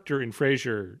character in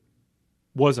Frasier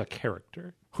was a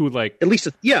character who like at least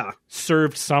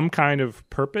served some kind of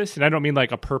purpose, and I don't mean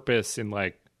like a purpose in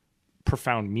like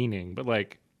profound meaning, but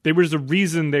like there was a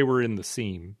reason they were in the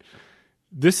scene.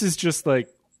 This is just like,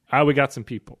 we got some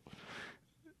people.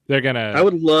 They're gonna. I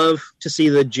would love to see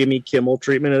the Jimmy Kimmel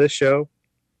treatment of this show,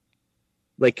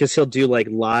 like because he'll do like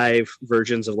live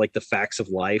versions of like the Facts of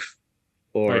Life,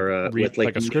 or with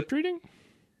like a script reading.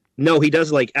 No, he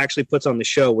does like actually puts on the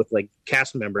show with like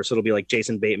cast members. So it'll be like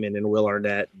Jason Bateman and Will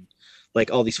Arnett, and,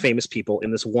 like all these famous people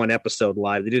in this one episode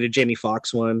live. They did a Jamie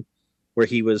Foxx one where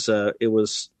he was. It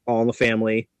was All in the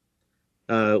Family.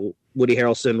 Woody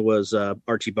Harrelson was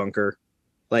Archie Bunker.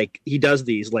 Like he does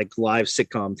these like live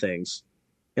sitcom things,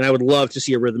 and I would love to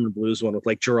see a rhythm and blues one with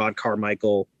like Gerard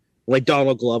Carmichael, like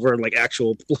Donald Glover, and like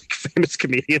actual like famous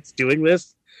comedians doing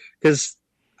this. Because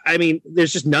I mean,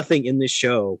 there's just nothing in this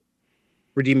show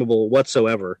redeemable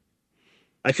whatsoever.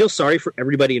 I feel sorry for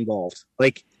everybody involved.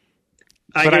 Like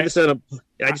I just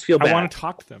feel bad. I want to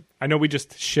talk to them. I know we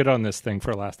just shit on this thing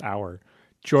for the last hour.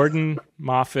 Jordan,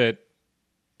 Moffat,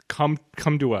 come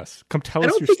to us. Come tell us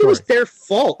your story. I don't think it was their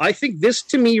fault. I think this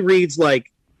to me reads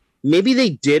like maybe they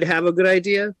did have a good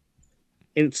idea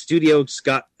and studio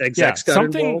execs got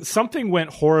involved. Something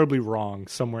went horribly wrong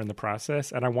somewhere in the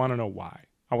process, and I want to know why.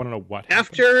 I want to know what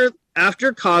happened.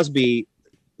 After Cosby,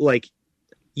 like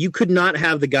you could not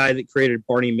have the guy that created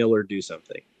Barney Miller do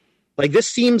something. Like this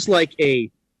seems like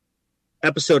a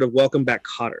episode of Welcome Back,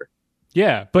 Kotter.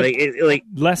 Yeah, but like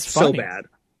less funny. So bad.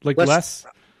 Like less.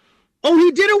 Oh,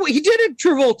 he did it,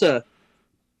 Travolta.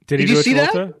 Did he you do see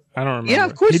Travolta? That? I don't remember. Yeah,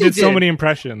 of course he did. So many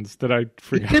impressions that I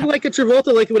forgot. He did like a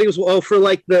Travolta, like when he was for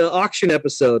like the auction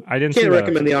episode. I didn't. Can't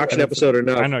recommend the auction episode or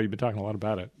not. I know you've been talking a lot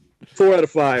about it. 4 out of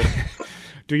 5.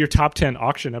 Do your top 10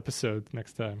 auction episodes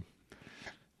next time.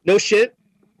 No shit.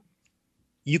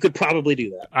 You could probably do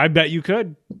that. I bet you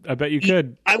could.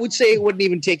 I would say it wouldn't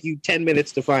even take you 10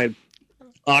 minutes to find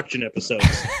auction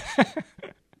episodes.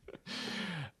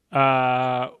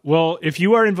 Well, if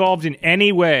you are involved in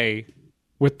any way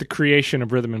with the creation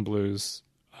of Rhythm and Blues,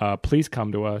 please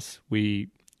come to us. We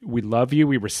love you.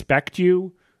 We respect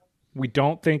you. We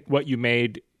don't think what you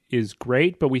made is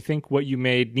great, but we think what you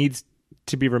made needs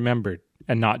to be remembered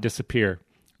and not disappear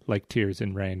like tears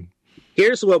in rain.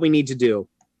 Here's what we need to do.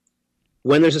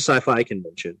 When there's a sci-fi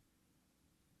convention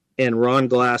and Ron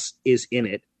Glass is in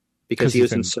it because he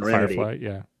was in Serenity. Firefly,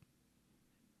 yeah.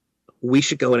 We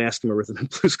should go and ask him a Rhythm and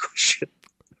Blues question.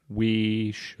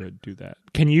 We should do that.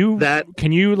 Can you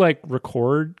like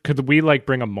record? Could we like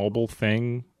bring a mobile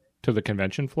thing to the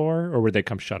convention floor, or would they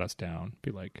come shut us down?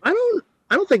 Be like, I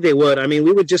don't think they would. I mean,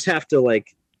 we would just have to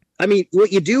like. I mean,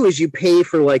 what you do is you pay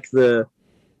for like the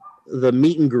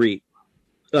meet and greet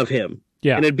of him.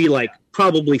 Yeah, and it'd be like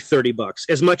probably $30,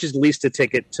 as much as least a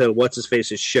ticket to what's his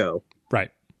face's show.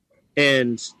 Right,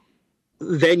 and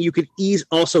then you could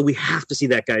also we have to see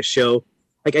that guy's show.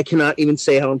 Like I cannot even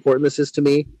say how important this is to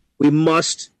me. We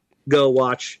must go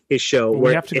watch his show.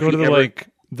 We have to go to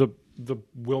the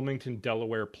Wilmington,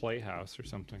 Delaware Playhouse or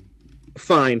something.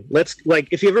 Fine, let's like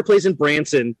if he ever plays in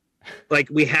Branson, like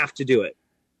we have to do it.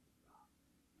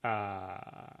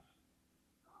 Like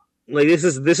this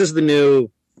is the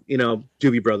new,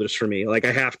 Doobie Brothers for me. Like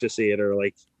I have to see it, or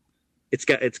like it's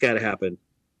got to happen.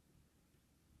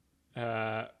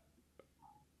 Oh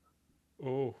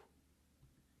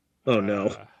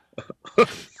no.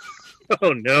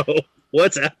 Oh no.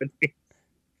 What's happening?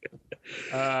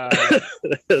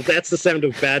 That's the sound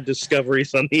of bad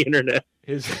discoveries on the internet.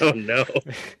 Oh no.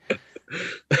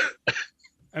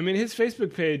 I mean, his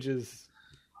Facebook page is,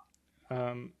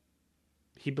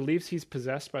 he believes he's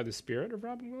possessed by the spirit of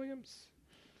Robin Williams.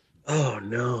 Oh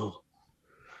no.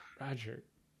 Roger.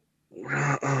 Oh,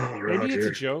 Roger. Maybe it's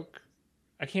a joke.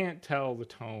 I can't tell the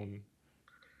tone.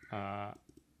 I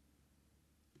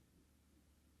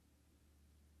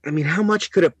mean, how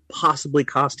much could it possibly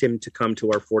cost him to come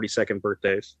to our 42nd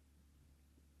birthdays?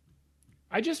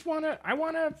 I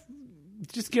want to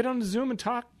just get on the Zoom and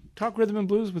talk rhythm and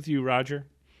blues with you, Roger.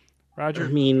 I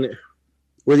mean,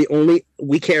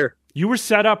 we care. You were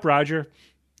set up, Roger.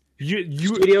 You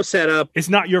studio set up. It's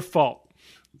not your fault.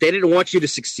 They didn't want you to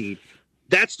succeed.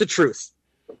 That's the truth.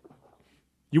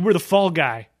 You were the fall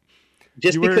guy.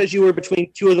 Because you were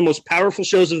between two of the most powerful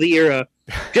shows of the era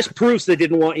just proves they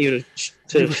didn't want you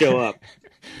to show up.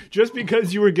 Just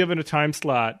because you were given a time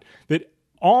slot that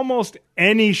almost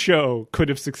any show could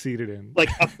have succeeded in. Like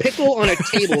a pickle on a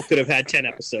table could have had 10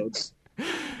 episodes.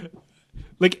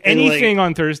 Like anything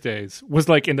on Thursdays was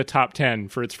like in the top 10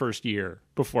 for its first year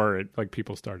before it like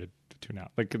people started to tune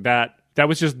out. Like that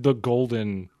was just the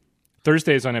golden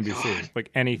Thursdays on NBC. God. Like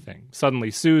anything.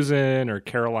 Suddenly Susan or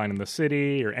Caroline in the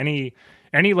City or any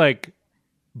like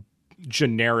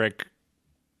generic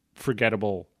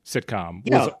forgettable sitcom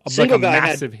was like a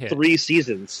massive hit. 3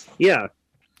 seasons. Yeah.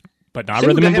 But not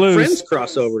Rhythm and Blues. Friends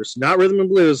crossovers, not Rhythm and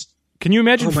Blues. Can you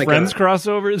imagine Friends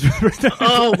crossovers?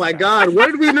 Oh my God!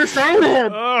 Where did we miss out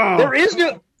on? Oh. There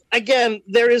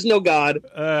is no God.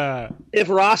 If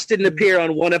Ross didn't appear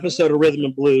on one episode of Rhythm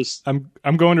and Blues,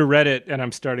 I'm going to Reddit and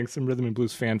I'm starting some Rhythm and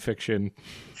Blues fan fiction.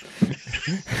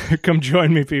 Come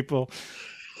join me, people.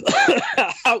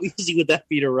 How easy would that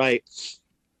be to write?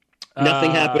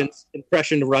 Nothing happens.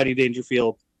 Impression of Rodney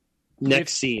Dangerfield.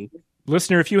 Next scene.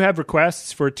 Listener, if you have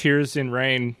requests for Tears in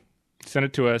Rain, send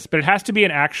it to us. But it has to be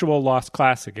an actual Lost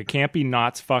classic. It can't be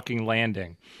Knots fucking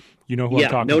Landing. You know who I'm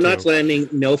talking to. No Knots Landing,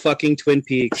 no fucking Twin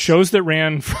Peaks. Shows that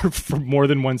ran for more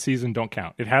than one season don't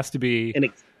count. It has to be... And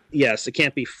it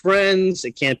can't be Friends.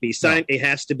 It can't be... No. It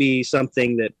has to be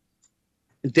something that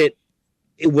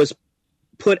it was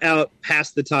put out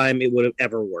past the time it would have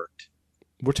ever worked.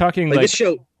 We're talking like this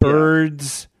show,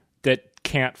 birds that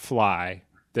can't fly,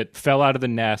 that fell out of the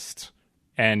nest,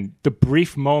 and the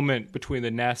brief moment between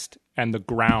the nest and the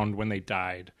ground when they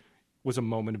died was a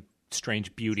moment of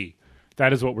strange beauty.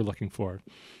 That is what we're looking for.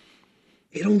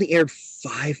 It only aired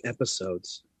 5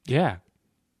 episodes. Yeah.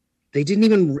 They didn't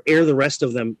even air the rest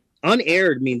of them.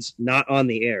 Unaired means not on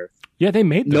the air. Yeah, they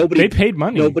made them. They paid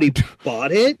money. Nobody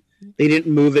bought it. They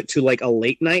didn't move it to like a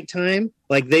late night time.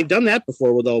 Like they've done that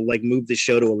before where they'll like move the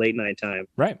show to a late night time.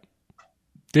 Right.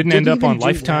 Didn't end up on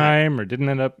Lifetime or didn't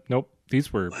end up. Nope.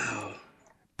 These were. Wow.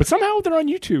 But somehow they're on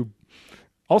YouTube.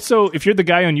 Also, if you're the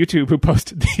guy on YouTube who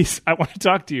posted these, I want to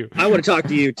talk to you. I want to talk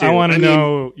to you too. I want to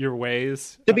know your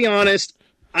ways. To be honest,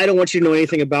 I don't want you to know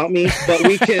anything about me, but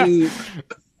we can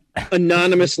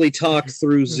anonymously talk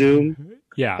through Zoom.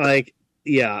 Yeah.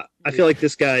 Yeah, I feel like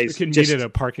this guy's... We can meet at a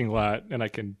parking lot, and I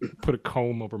can put a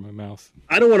comb over my mouth.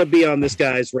 I don't want to be on this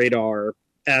guy's radar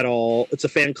at all. It's a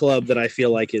fan club that I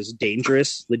feel like is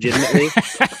dangerous, legitimately.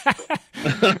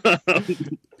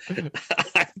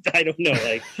 I don't know.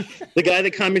 Like the guy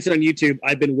that commented on YouTube,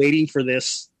 I've been waiting for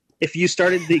this. If you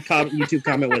started the YouTube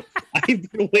comment with,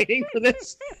 I've been waiting for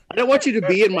this. I don't want you to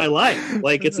be in my life.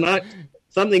 Like, it's not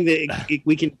something that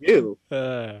we can do.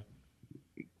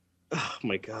 Oh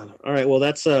my God. All right. Well,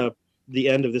 that's the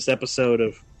end of this episode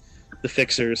of The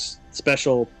Fixers.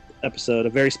 Special episode, a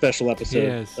very special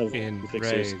episode of The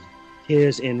Fixers.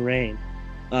 Tears in Rain.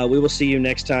 We will see you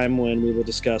next time when we will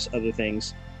discuss other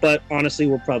things. But honestly,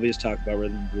 we'll probably just talk about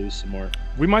Rhythm and Blues some more.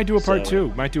 We might do a part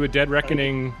 2. Might do a Dead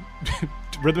Reckoning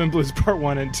Rhythm and Blues part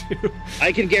 1 and 2.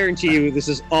 I can guarantee you this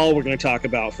is all we're going to talk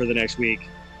about for the next week.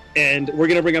 And we're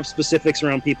going to bring up specifics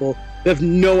around people who have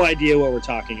no idea what we're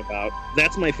talking about.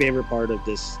 That's my favorite part of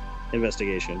this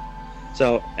investigation.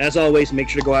 So, as always, make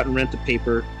sure to go out and rent the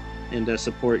paper and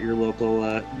support your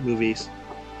local movies.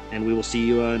 And we will see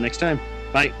you next time.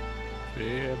 Bye.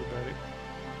 Hey, everybody.